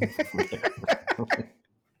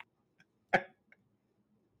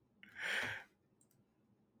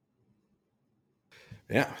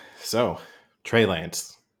 Yeah. So, Trey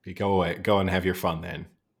Lance, you go and have your fun then.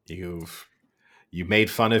 You made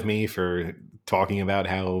fun of me for talking about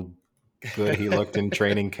how good he looked in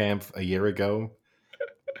training camp a year ago.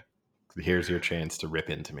 Here's your chance to rip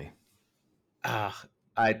into me.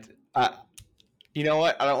 You know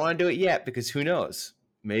what? I don't want to do it yet because who knows?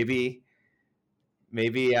 Maybe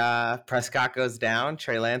maybe Prescott goes down,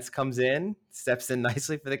 Trey Lance comes in, steps in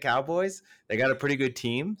nicely for the Cowboys. They got a pretty good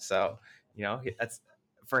team, so that's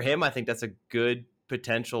for him. I think that's a good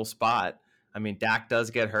potential spot. I mean, Dak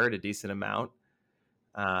does get hurt a decent amount.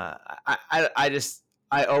 I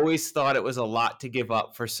always thought it was a lot to give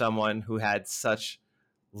up for someone who had such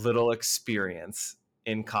little experience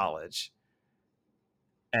in college,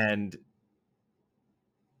 and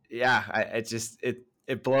yeah,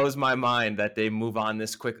 it blows my mind that they move on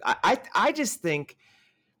this quick. I just think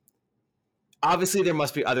obviously there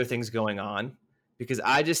must be other things going on, because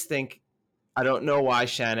I just think I don't know why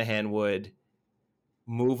Shanahan would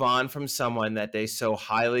move on from someone that they so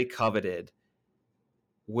highly coveted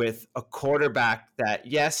with a quarterback that,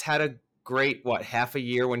 yes, had a great, half a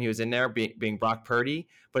year when he was in there being Brock Purdy,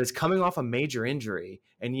 but is coming off a major injury.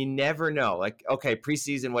 And you never know. Like, okay,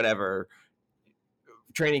 preseason, whatever,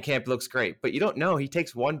 training camp looks great, but you don't know. He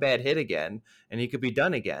takes one bad hit again and he could be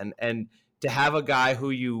done again. And to have a guy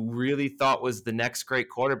who you really thought was the next great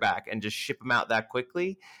quarterback and just ship him out that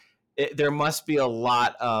quickly, there must be a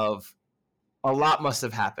lot must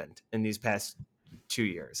have happened in these past 2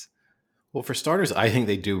 years. Well, for starters, I think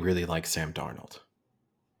they do really like Sam Darnold.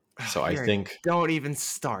 So I think... Don't even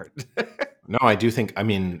start. No, I do think... I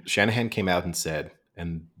mean, Shanahan came out and said,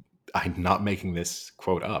 and I'm not making this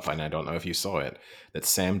quote up, and I don't know if you saw it, that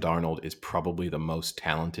Sam Darnold is probably the most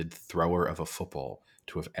talented thrower of a football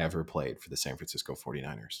to have ever played for the San Francisco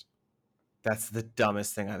 49ers. That's the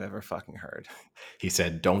dumbest thing I've ever fucking heard. He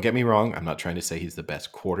said, don't get me wrong, I'm not trying to say he's the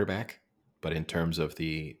best quarterback, but in terms of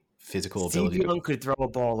the physical ability... Steve Young could throw a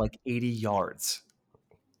ball like 80 yards.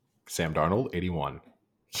 Sam Darnold, 81.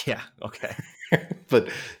 Yeah, okay. But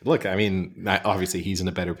look, I mean, obviously he's in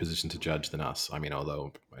a better position to judge than us. I mean,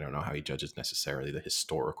 although I don't know how he judges necessarily the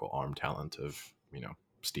historical arm talent of,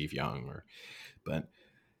 Steve Young, but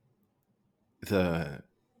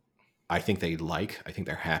I think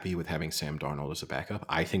they're happy with having Sam Darnold as a backup.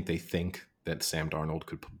 I think they think that Sam Darnold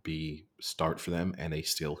could start for them and they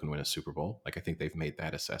still can win a Super Bowl. Like, I think they've made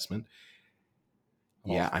that assessment.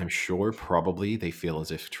 Yeah, I'm sure probably they feel as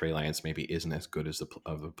if Trey Lance maybe isn't as good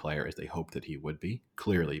of a player as they hoped that he would be,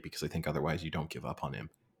 clearly, because I think otherwise you don't give up on him.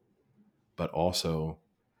 But also,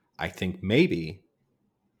 I think maybe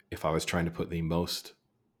if I was trying to put the most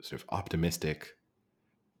sort of optimistic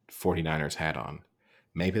 49ers hat on,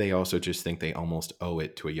 maybe they also just think they almost owe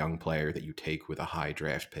it to a young player that you take with a high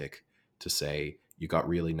draft pick to say, you got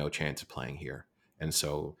really no chance of playing here. And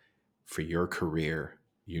so for your career,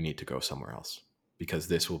 you need to go somewhere else.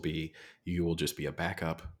 Because you will just be a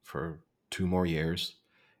backup for 2 more years,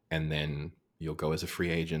 and then you'll go as a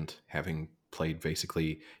free agent, having played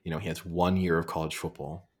basically, he has 1 year of college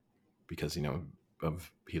football because,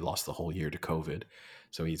 he lost the whole year to COVID.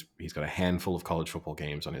 So he's got a handful of college football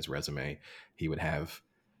games on his resume. He would have,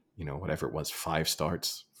 whatever it was, 5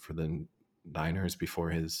 starts for the Niners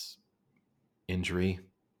before his injury.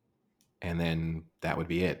 And then that would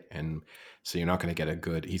be it. And so you're not going to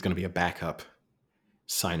get he's going to be a backup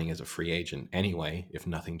signing as a free agent anyway, if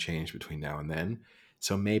nothing changed between now and then.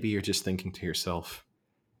 So maybe you're just thinking to yourself,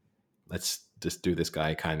 let's just do this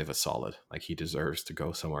guy kind of a solid. Like, he deserves to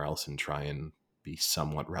go somewhere else and try and be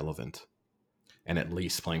somewhat relevant. And at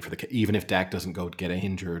least playing for even if Dak doesn't go get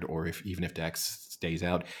injured, or even if Dak stays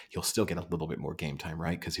out, he'll still get a little bit more game time,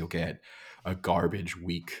 right? Because he'll get a garbage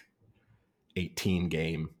week 18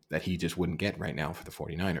 game that he just wouldn't get right now for the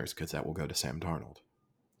 49ers, because that will go to Sam Darnold.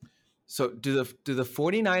 So do the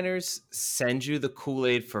 49ers send you the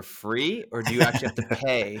Kool-Aid for free, or do you actually have to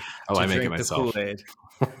pay to drink the Kool-Aid?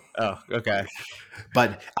 Oh, okay.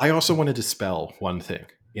 But I also want to dispel one thing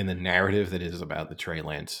in the narrative that is about the Trey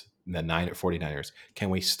Lance, the 49ers. Can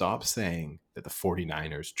we stop saying that the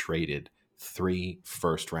 49ers traded 3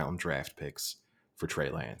 first-round draft picks for Trey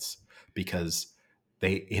Lance? Because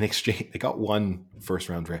in exchange, they got 1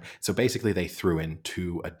 first-round draft. So basically, they threw in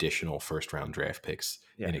 2 additional first-round draft picks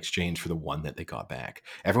in exchange for the 1 that they got back.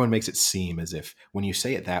 Everyone makes it seem as if, when you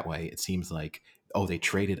say it that way, it seems like, oh, they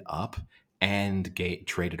traded up and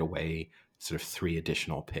traded away sort of 3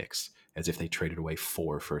 additional picks, as if they traded away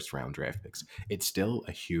 4 first-round draft picks. It's still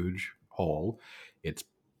a huge haul. It's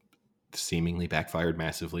seemingly backfired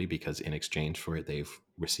massively, because in exchange for it, they've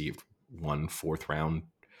received 1 4th-round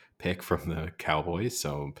pick from the Cowboys,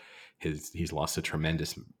 so he's lost a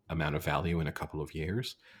tremendous amount of value in a couple of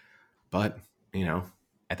years. But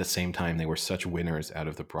at the same time, they were such winners out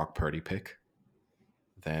of the Brock Purdy pick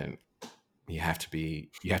that you have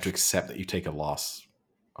to accept that you take a loss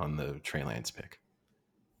on the Trey Lance pick.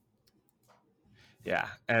 Yeah,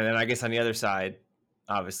 and then I guess on the other side,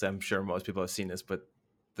 obviously I'm sure most people have seen this, but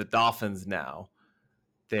the Dolphins now,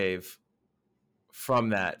 they've from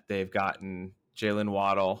that, they've gotten Jalen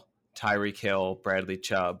Waddle, Tyreek Hill, Bradley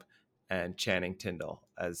Chubb, and Channing Tindall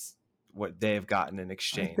as what they've gotten in I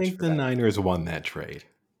exchange think for the that. Niners won that trade.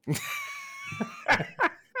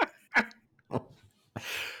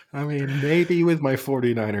 I mean, maybe with my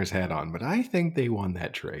 49ers hat on, but I think they won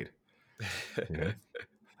that trade. You know?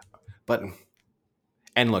 But,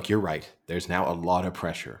 and look, you're right. There's now a lot of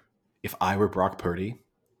pressure. If I were Brock Purdy,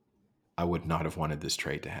 I would not have wanted this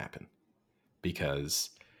trade to happen because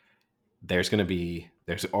there's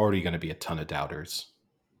already going to be a ton of doubters.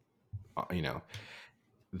 You know,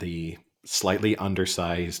 the slightly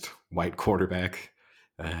undersized white quarterback,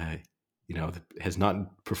 uh, has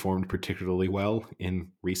not performed particularly well in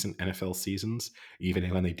recent NFL seasons, even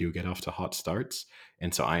when they do get off to hot starts.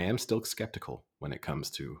 And so I am still skeptical when it comes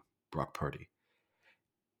to Brock Purdy.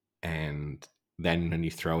 And then when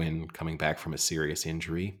you throw in coming back from a serious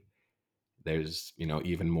injury, there's,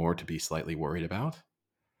 even more to be slightly worried about.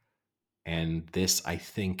 And this, I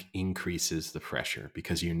think, increases the pressure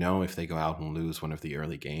because if they go out and lose one of the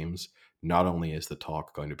early games, not only is the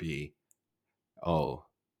talk going to be, oh,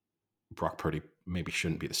 Brock Purdy maybe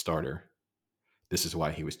shouldn't be the starter. This is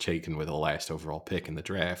why he was taken with the last overall pick in the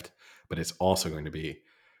draft. But it's also going to be,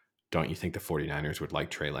 don't you think the 49ers would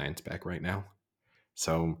like Trey Lance back right now?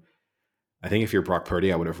 So I think if you're Brock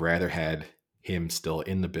Purdy, I would have rather had him still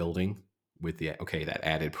in the building with that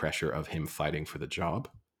added pressure of him fighting for the job.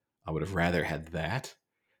 I would have rather had that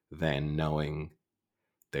than knowing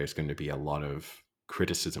there's going to be a lot of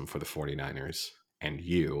criticism for the 49ers and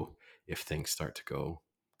you if things start to go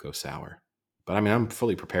sour. But I mean, I'm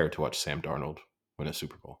fully prepared to watch Sam Darnold win a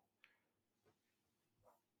Super Bowl.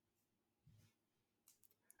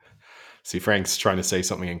 See, Frank's trying to say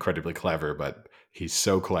something incredibly clever, but he's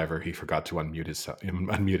so clever he forgot to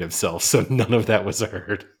unmute himself, so none of that was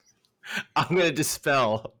heard. I'm going to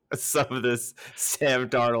dispel some of this Sam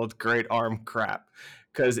Darnold great arm crap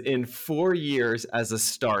because in 4 years as a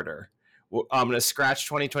starter, I'm going to scratch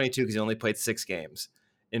 2022 because he only played 6 games.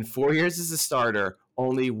 In 4 years as a starter,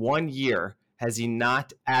 only 1 year has he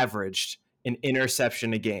not averaged an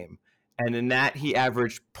interception a game. And in that, he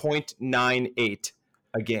averaged 0.98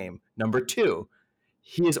 a game. Number 2,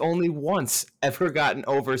 he has only once ever gotten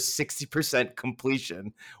over 60%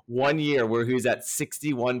 completion, 1 year where he was at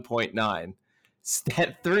 61.9.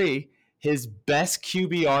 Stat 3, his best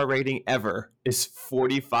QBR rating ever is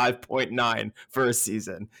 45.9 for a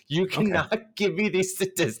season. You cannot give me these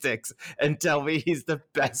statistics and tell me he's the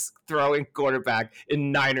best throwing quarterback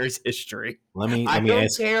in Niners history. I don't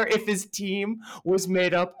care if his team was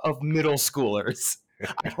made up of middle schoolers.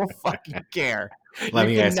 I don't fucking care. You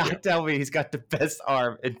cannot tell me he's got the best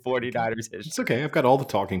arm in 49ers history. It's okay. I've got all the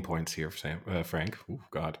talking points here, Frank. Oh,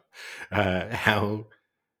 God. How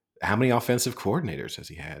many offensive coordinators has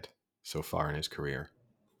he had so far in his career?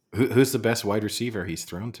 Who's the best wide receiver he's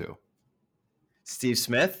thrown to? Steve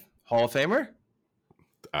Smith, Hall of Famer?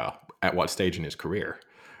 At what stage in his career?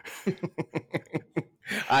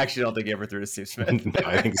 I actually don't think he ever threw to Steve Smith. No,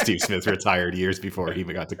 I think Steve Smith retired years before he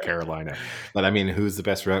even got to Carolina. But I mean, who's the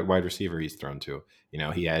best wide receiver he's thrown to?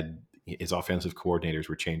 He had his offensive coordinators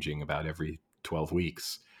were changing about every 12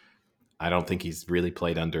 weeks. I don't think he's really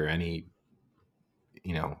played under any,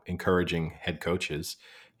 encouraging head coaches.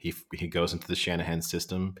 He goes into the Shanahan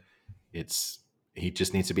system. He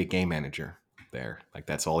just needs to be a game manager there. Like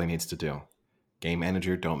that's all he needs to do. Game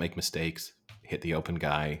manager, don't make mistakes, hit the open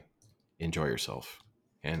guy, enjoy yourself.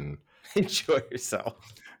 And enjoy yourself.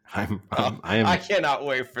 I cannot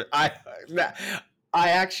wait for I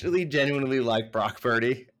actually genuinely like Brock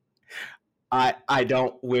Purdy. I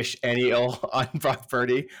don't wish any ill on Brock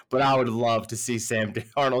Purdy, but I would love to see Sam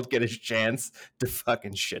Darnold get his chance to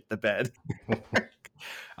fucking shit the bed.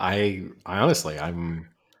 I honestly,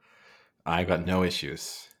 I got no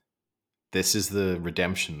issues. This is the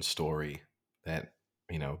redemption story that,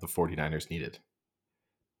 the 49ers needed.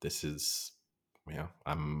 This is, we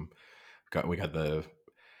got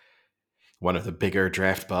one of the bigger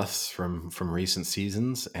draft busts from recent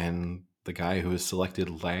seasons and the guy who was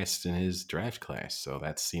selected last in his draft class. So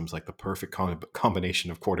that seems like the perfect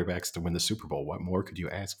combination of quarterbacks to win the Super Bowl. What more could you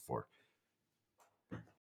ask for?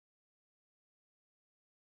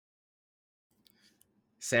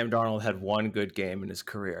 Sam Darnold had one good game in his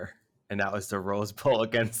career, and that was the Rose Bowl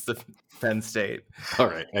against the Penn State. All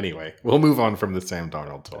right. Anyway, we'll move on from the Sam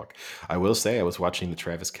Darnold talk. I will say I was watching the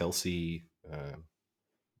Travis Kelce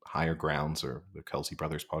Higher Grounds or the Kelce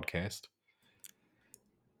Brothers podcast.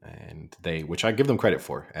 And which I give them credit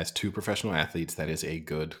for, as 2 professional athletes, that is a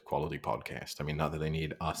good quality podcast. I mean, not that they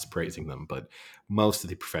need us praising them, but most of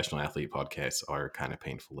the professional athlete podcasts are kind of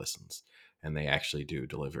painful listens. and they actually do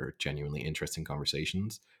deliver genuinely interesting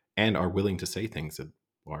conversations and are willing to say things that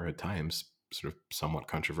are at times sort of somewhat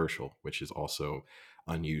controversial, which is also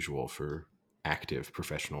unusual for active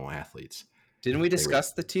professional athletes. Didn't we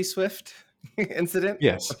discuss the T Swift incident?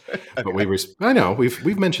 Yes, Okay. but I know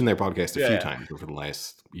we've mentioned their podcast a few Yeah. times over the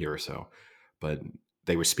last year or so, but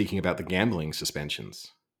they were speaking about the gambling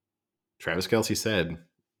suspensions. Travis Kelce said,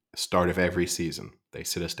 start of every season, they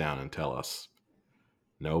sit us down and tell us,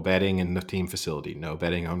 no betting in the team facility, no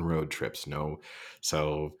betting on road trips, no.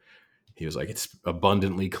 So he was like, it's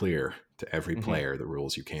abundantly clear to every player the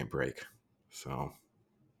rules you can't break. So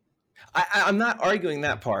I'm not arguing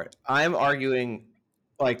that part. I'm arguing,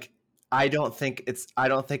 like, I don't think it's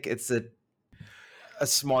a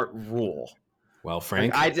smart rule. well, Like,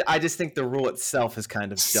 Frank, I just think the rule itself is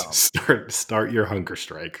kind of dumb. start your hunger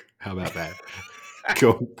strike. How about that?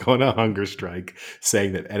 Go on a hunger strike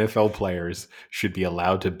saying that NFL players should be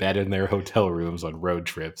allowed to bet in their hotel rooms on road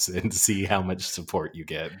trips and see how much support you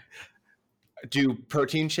get. Do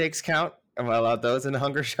protein shakes count? Am I allowed those in a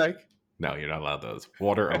hunger strike? No, you're not allowed those.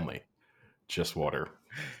 Water only. Just water.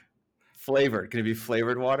 Flavored. Can it be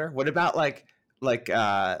flavored water? What about like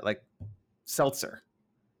seltzer?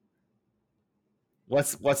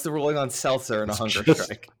 What's the ruling on seltzer in a hunger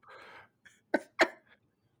strike?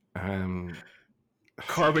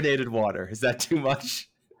 Carbonated water. Is that too much?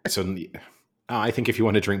 So I think if you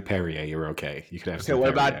want to drink Perrier, you're okay. You could have some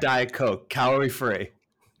what Perrier. about Diet Coke? Calorie free.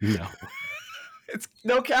 No. It's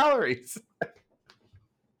no calories.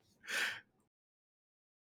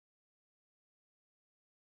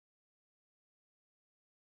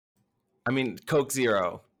 I mean, Coke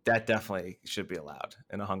Zero, that definitely should be allowed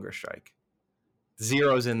in a hunger strike.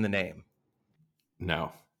 Zero's in the name.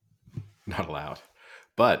 No, not allowed.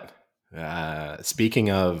 But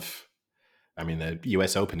speaking of, I mean, the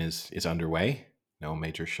U.S. Open is underway. No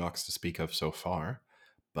major shocks to speak of so far.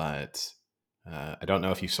 But I don't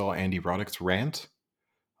know if you saw Andy Roddick's rant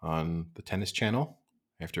on the Tennis Channel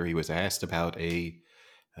after he was asked about a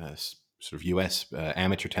sort of U.S.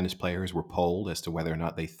 Amateur tennis players were polled as to whether or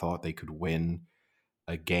not they thought they could win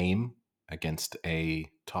a game against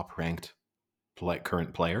a top-ranked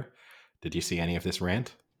current player. Did you see any of this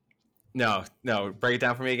rant? No. Break it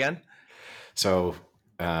down for me again. So,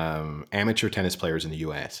 amateur tennis players in the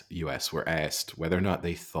U.S. were asked whether or not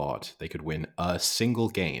they thought they could win a single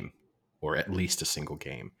game, or at least a single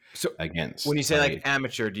game. So, against, when you say like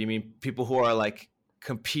amateur, do you mean people who are like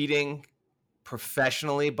competing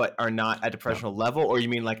professionally but are not at a professional level, or you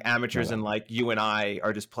mean like amateurs and like you and I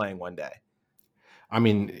are just playing one day? I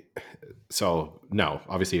mean, so no,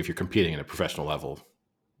 obviously if you're competing at a professional level,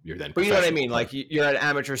 you're then. But you know what I mean? Like you're at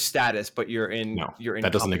amateur status, but you're in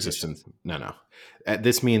that doesn't exist. No.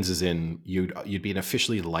 This means is in you'd be an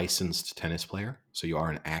officially licensed tennis player, so you are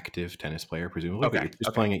an active tennis player presumably, but you're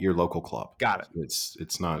just playing at your local club. Got it.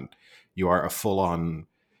 It's not. You are a full on.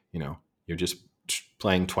 You're just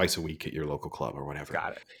playing twice a week at your local club or whatever.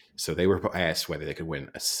 Got it. So they were asked whether they could win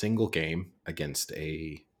a single game against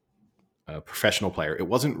a professional player. It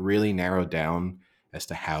wasn't really narrowed down as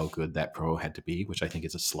to how good that pro had to be, which I think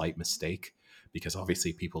is a slight mistake, because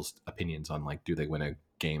obviously people's opinions on like, do they win a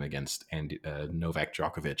game against Novak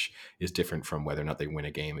Djokovic is different from whether or not they win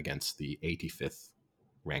a game against the 85th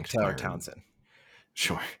ranked Taylor Townsend.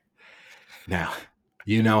 Sure. Now,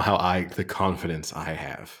 you know how the confidence I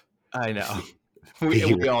have. I know.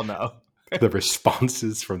 we all know. The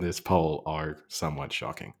responses from this poll are somewhat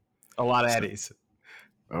shocking. A lot of Eddies.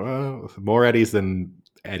 More Eddies than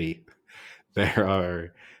Eddie. There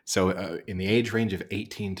are, in the age range of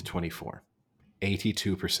 18 to 24,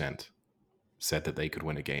 82% said that they could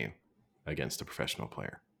win a game against a professional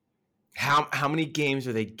player. How many games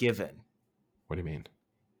are they given? What do you mean?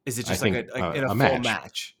 Is it just in a full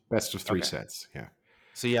match? Best of 3 sets, yeah.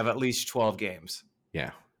 So you have at least 12 games.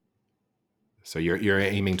 Yeah. So you're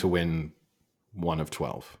aiming to win 1 of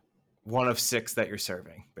 12. 1 of 6 that you're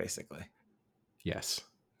serving, basically. Yes.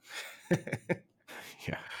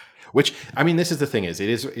 Yeah. Which, I mean, this is the thing it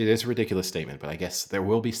is a ridiculous statement, but I guess there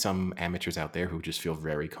will be some amateurs out there who just feel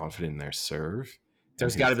very confident in their serve.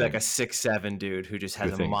 There's got to be like a 6'7" dude who just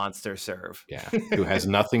has a monster serve. Yeah. Who has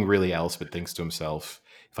nothing really else but thinks to himself,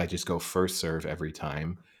 if I just go first serve every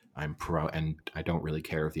time, I'm pro, and I don't really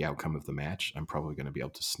care of the outcome of the match, I'm probably going to be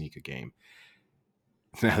able to sneak a game.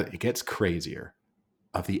 Now, it gets crazier.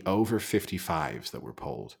 Of the over 55s that were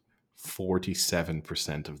polled,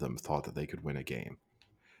 47% of them thought that they could win a game.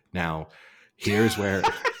 Now, here's where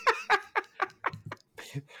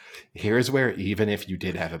even if you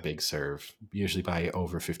did have a big serve, usually by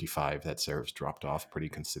over 55, that serve's dropped off pretty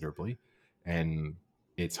considerably, and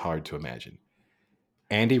it's hard to imagine.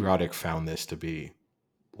 Andy Roddick found this to be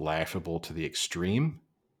laughable to the extreme.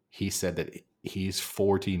 He said that he's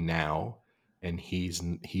 40 now, and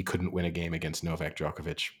he couldn't win a game against Novak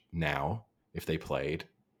Djokovic now if they played,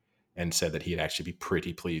 and said that he'd actually be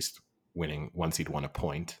pretty pleased winning once he'd won a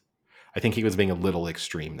point. I think he was being a little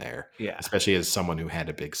extreme there, Yeah. especially as someone who had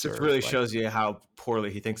a big serve. It really shows you how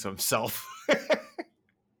poorly he thinks of himself.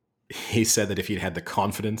 He said that if he'd had the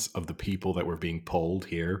confidence of the people that were being polled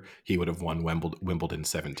here, he would have won Wimbledon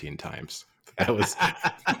 17 times. That was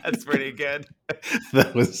that's pretty good.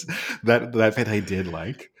 that bit I did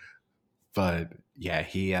like, but yeah,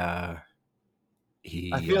 he. I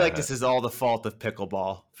feel like this is all the fault of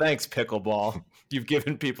pickleball. Thanks, pickleball. You've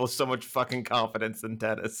given people so much fucking confidence in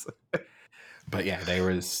tennis. But yeah,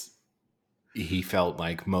 he felt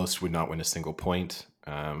like most would not win a single point.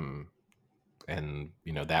 And,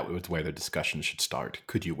 that was where the discussion should start.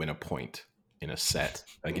 Could you win a point in a set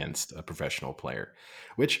against a professional player?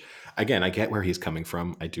 Which, again, I get where he's coming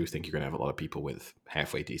from. I do think you're going to have a lot of people with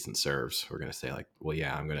halfway decent serves who are going to say, like, well,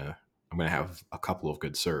 yeah, I'm going to have a couple of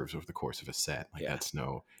good serves over the course of a set. Like, that's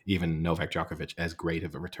even Novak Djokovic, as great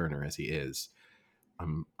of a returner as he is,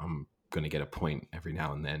 I'm going to get a point every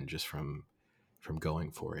now and then just from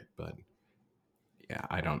going for it. But yeah,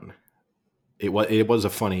 it was a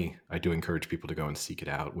funny. I do encourage people to go and seek it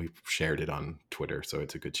out. We've shared it on Twitter, so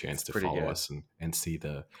it's a good chance to follow us and see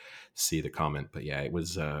the comment. But yeah, it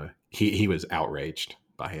was he was outraged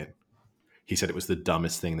by it. He said it was the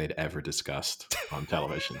dumbest thing they'd ever discussed on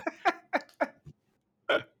television.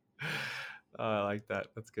 Oh, I like that.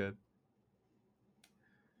 That's good.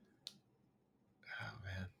 Oh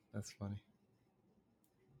man, that's funny.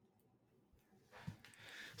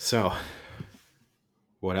 So,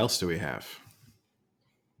 what else do we have?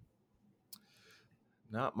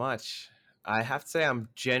 Not much. I have to say I'm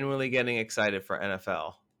genuinely getting excited for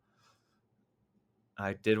NFL.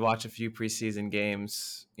 I did watch a few preseason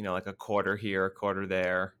games, like a quarter here, a quarter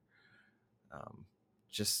there.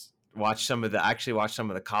 Just watch some of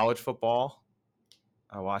the college football.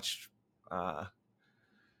 I watched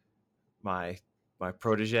my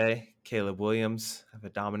protege, Caleb Williams, have a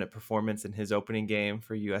dominant performance in his opening game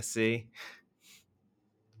for USC.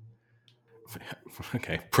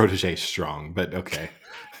 Okay, protege strong, but okay.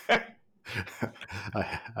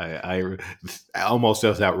 I almost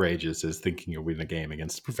as outrageous as thinking you'll win a game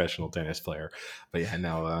against a professional tennis player. But yeah,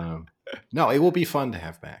 no, it will be fun to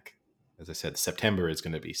have back. As I said, September is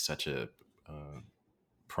going to be such a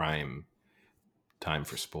prime time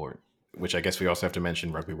for sport. Which I guess we also have to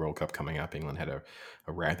mention Rugby World Cup coming up. England had a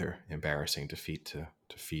rather embarrassing defeat to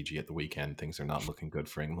Fiji at the weekend. Things are not looking good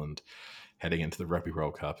for England heading into the Rugby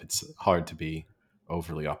World Cup. It's hard to be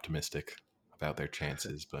overly optimistic about their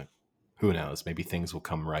chances, but who knows? Maybe things will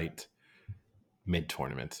come right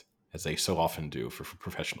mid-tournament, as they so often do for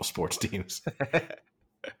professional sports teams.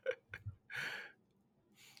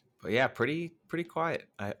 But yeah, pretty quiet.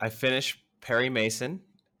 I finished Perry Mason.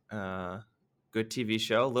 Good TV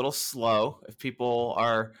show. A little slow. If people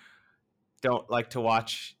don't like to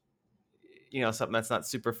watch, something that's not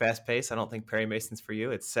super fast paced, I don't think Perry Mason's for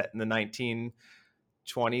you. It's set in the 1920s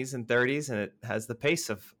and 30s, and it has the pace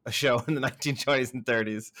of a show in the 1920s and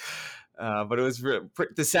 30s. But it was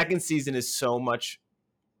the second season is so much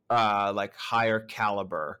like higher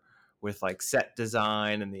caliber with like set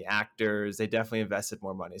design and the actors. They definitely invested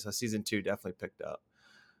more money. So season 2 definitely picked up.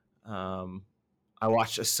 I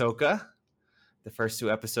watched Ahsoka. The first 2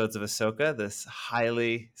 episodes of Ahsoka, this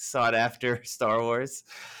highly sought after Star Wars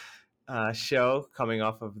show coming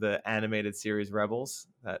off of the animated series Rebels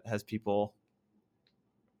that has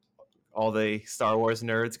all the Star Wars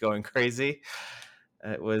nerds going crazy.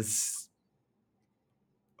 It was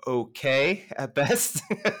okay at best.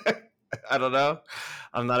 I don't know.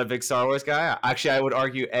 I'm not a big Star Wars guy. Actually, I would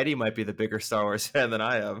argue Eddie might be the bigger Star Wars fan than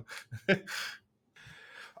I am.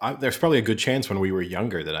 There's probably a good chance when we were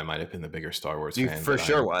younger that I might have been the bigger Star Wars fan. For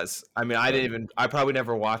sure was. I mean, I probably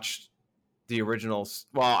never watched the originals.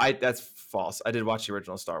 Well, that's false. I did watch the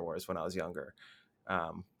original Star Wars when I was younger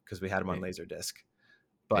because we had them on Laserdisc.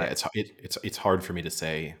 But yeah, it's hard for me to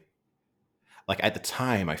say. Like at the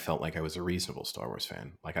time, I felt like I was a reasonable Star Wars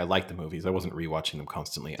fan. Like I liked the movies. I wasn't rewatching them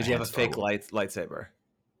constantly. Did you have a fake lightsaber?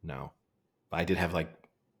 No, but I did have like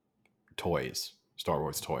toys. Star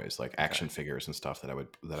Wars toys, like action figures and stuff that I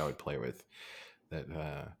would play with. That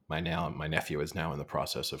my nephew is now in the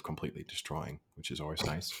process of completely destroying, which is always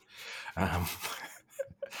nice. I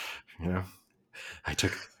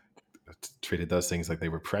treated those things like they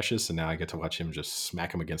were precious, and now I get to watch him just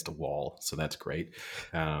smack them against a wall. So that's great.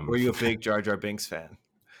 Were you a big Jar Jar Binks fan?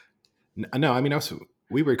 No, I mean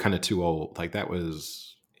we were kind of too old. Like that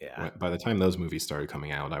was Yeah. By the time those movies started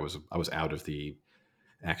coming out, I was out of the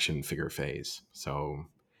action figure phase. So,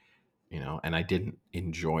 and I didn't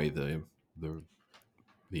enjoy the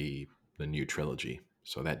the the new trilogy.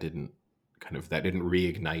 So that didn't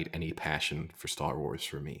reignite any passion for Star Wars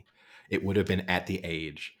for me. It would have been at the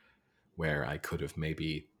age where I could have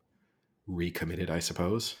maybe recommitted, I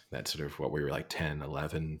suppose. That's sort of what we were like 10,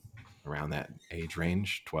 11, around that age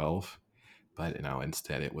range, 12. But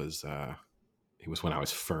instead it was when I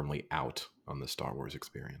was firmly out on the Star Wars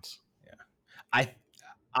experience. Yeah.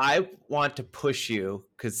 I want to push you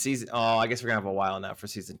because I guess we're gonna have a while now for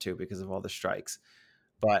season 2 because of all the strikes.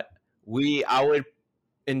 But I would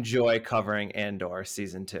enjoy covering Andor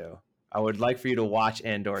season 2. I would like for you to watch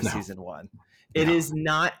Andor No, season 1. It no, is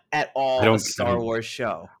not at I all a don't, I Star don't, Wars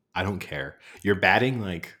show. I don't care. You're batting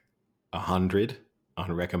like 100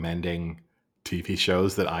 on recommending TV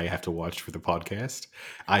shows that I have to watch for the podcast.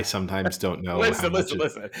 I sometimes don't know how much.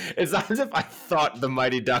 Listen. It's not as if I thought The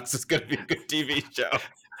Mighty Ducks was going to be a good TV show.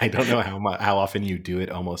 I don't know how often you do it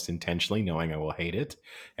almost intentionally, knowing I will hate it,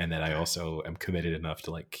 and that I also am committed enough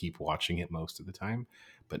to like keep watching it most of the time.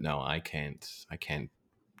 But no, I can't.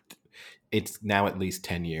 It's now at least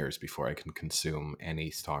 10 years before I can consume any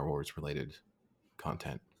Star Wars related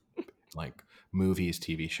content, like movies,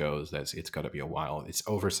 TV shows. It's got to be a while. It's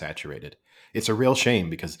oversaturated. It's a real shame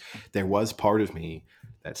because there was part of me,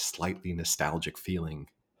 that slightly nostalgic feeling,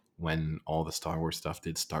 when all the Star Wars stuff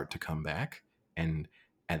did start to come back, and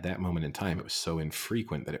at that moment in time it was so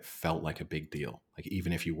infrequent that it felt like a big deal. Like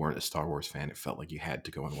even if you weren't a Star Wars fan, it felt like you had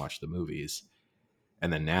to go and watch the movies.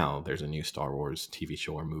 And then now there's a new Star Wars TV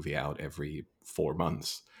show or movie out every 4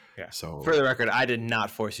 months. Yeah. So for the record, I did not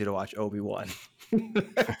force you to watch Obi-Wan.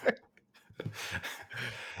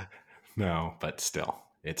 No, but still,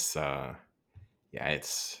 it's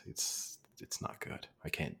it's not good. I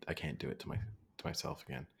can't do it to myself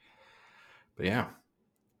again. But yeah,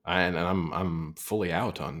 and I'm fully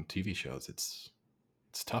out on TV shows. It's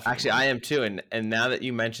tough. Actually, I am too. And now that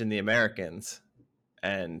you mentioned The Americans,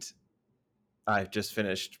 and I've just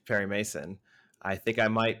finished Perry Mason, I think I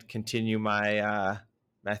might continue my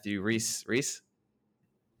Matthew Rhys,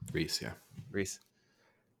 Yeah.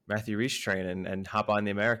 Matthew Rhys train and hop on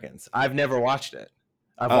The Americans. I've never watched it.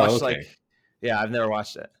 I've Oh, watched okay. I've never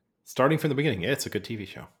watched it. Starting from the beginning, yeah, it's a good TV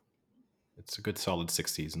show. It's a good solid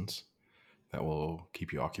 6 seasons that will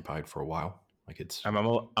keep you occupied for a while. Like I'm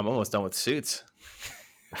almost done with Suits.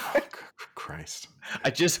 Oh, Christ. I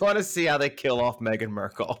just want to see how they kill off Meghan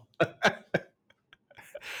Markle.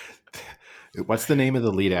 What's the name of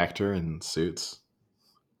the lead actor in Suits?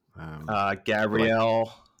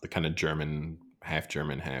 Gabrielle. The kind of German, half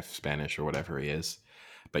Spanish or whatever he is.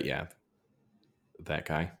 But yeah, that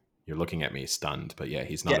guy. You're looking at me stunned, but yeah,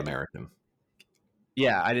 he's not American.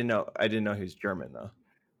 Yeah, I didn't know he was German though.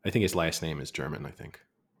 I think his last name is German, I think.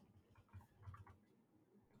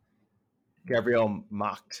 Gabrielle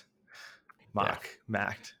Macht.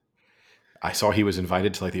 I saw he was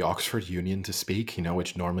invited to like the Oxford Union to speak,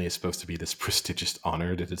 which normally is supposed to be this prestigious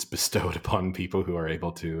honor that is bestowed upon people who are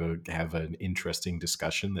able to have an interesting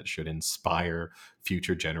discussion that should inspire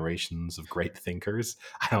future generations of great thinkers.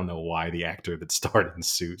 I don't know why the actor that starred in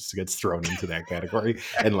Suits gets thrown into that category.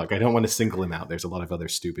 And look, I don't want to single him out. There's a lot of other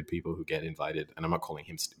stupid people who get invited, and I'm not calling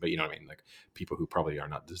him, but you know what I mean? Like people who probably are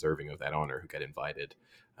not deserving of that honor who get invited.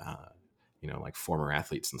 Like former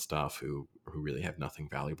athletes and stuff who really have nothing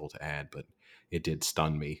valuable to add. But it did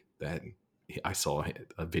stun me that I saw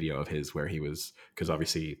a video of his where he was, because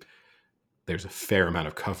obviously there's a fair amount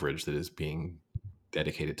of coverage that is being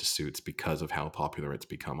dedicated to Suits because of how popular it's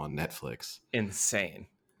become on Netflix. Insane.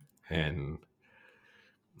 And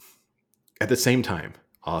at the same time,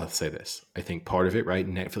 I'll say this. I think part of it, right?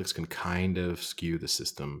 Netflix can kind of skew the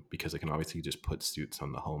system because it can obviously just put Suits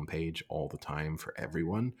on the homepage all the time for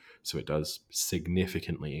everyone. So it does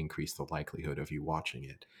significantly increase the likelihood of you watching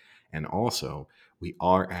it. And also, we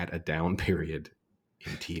are at a down period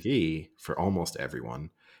in TV for almost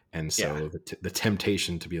everyone. And so the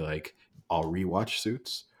temptation to be like, I'll rewatch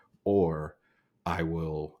Suits, or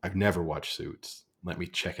I've never watched Suits. Let me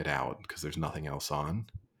check it out because there's nothing else on.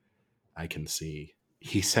 I can see.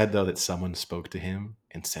 He said, though, that someone spoke to him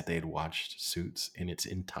and said they had watched Suits in its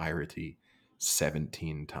entirety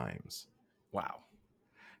 17 times. Wow.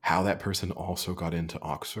 How that person also got into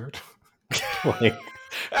Oxford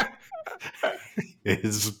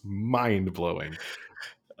is mind-blowing.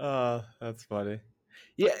 That's funny.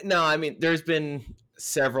 Yeah, no, I mean, there's been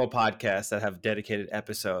several podcasts that have dedicated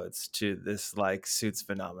episodes to this like Suits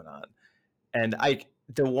phenomenon. And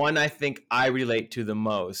the one I think I relate to the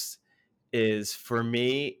most is, for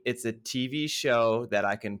me, it's a TV show that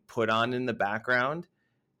I can put on in the background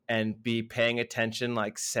and be paying attention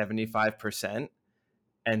like 75%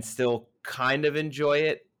 and still kind of enjoy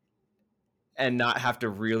it and not have to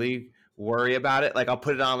really worry about it. Like I'll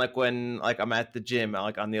put it on like when like I'm at the gym,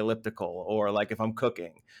 like on the elliptical, or like if I'm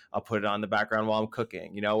cooking, I'll put it on the background while I'm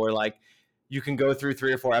cooking, you know, where like you can go through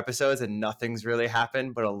 3 or 4 episodes and nothing's really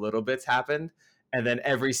happened, but a little bit's happened. And then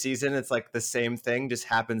every season it's like the same thing, just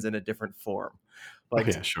happens in a different form. Like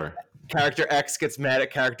Oh, yeah, sure. character X gets mad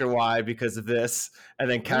at character Y because of this, and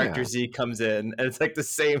then character Yeah. Z comes in, and it's like the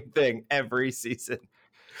same thing every season.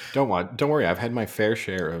 Don't worry. I've had my fair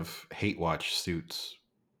share of hate watch Suits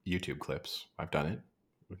YouTube clips. I've done it.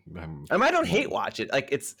 I don't hate watch it.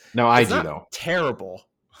 Like No, I it's do not though. terrible.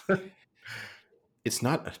 It's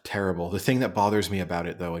not terrible. The thing that bothers me about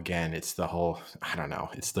it, though, again, it's the whole, I don't know,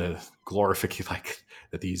 it's the glorification, like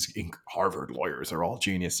that these Harvard lawyers are all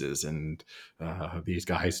geniuses and these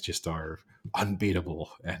guys just are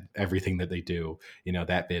unbeatable at everything that they do. You know,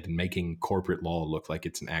 that bit and making corporate law look like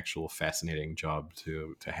it's an actual fascinating job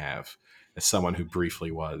to have. As someone who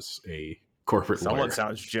briefly was a corporate Someone lawyer,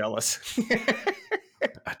 sounds jealous.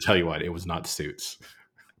 I tell you what, it was not Suits.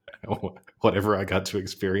 Whatever I got to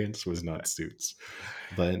experience was not Suits.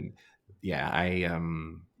 But yeah,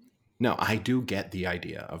 I do get the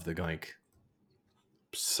idea of the like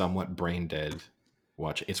somewhat brain dead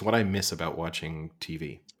watch. It's what I miss about watching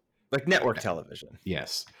TV. Like network television.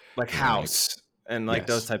 Yes. Like You know, like, House and like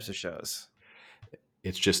those yes. types of shows.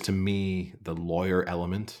 It's just, to me, the lawyer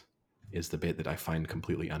element is the bit that I find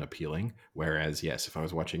completely unappealing. Whereas, yes, if I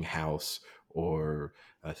was watching House or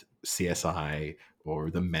CSI or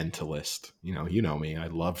The Mentalist, you know me, I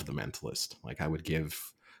loved The Mentalist. Like, I would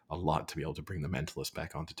give a lot to be able to bring The Mentalist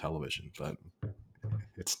back onto television, but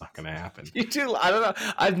it's not going to happen. You do? I don't know.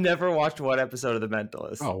 I've never watched one episode of The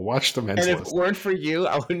Mentalist. Oh, watch The Mentalist. And if it weren't for you,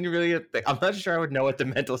 I wouldn't really think. I'm not sure I would know what The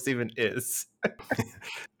Mentalist even is.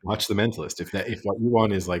 Watch The Mentalist. If what you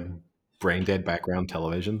want is like brain dead background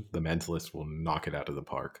television, The Mentalist will knock it out of the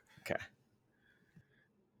park. Okay.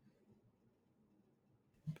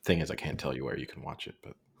 Thing is, I can't tell you where you can watch it,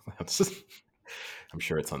 but that's just, I'm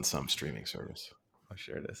sure it's on some streaming service. I'm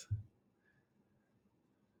sure it is.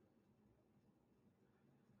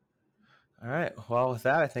 All right. Well, with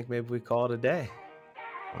that, I think maybe we call it a day.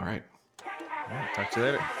 All right. Talk to you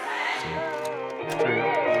later. See you.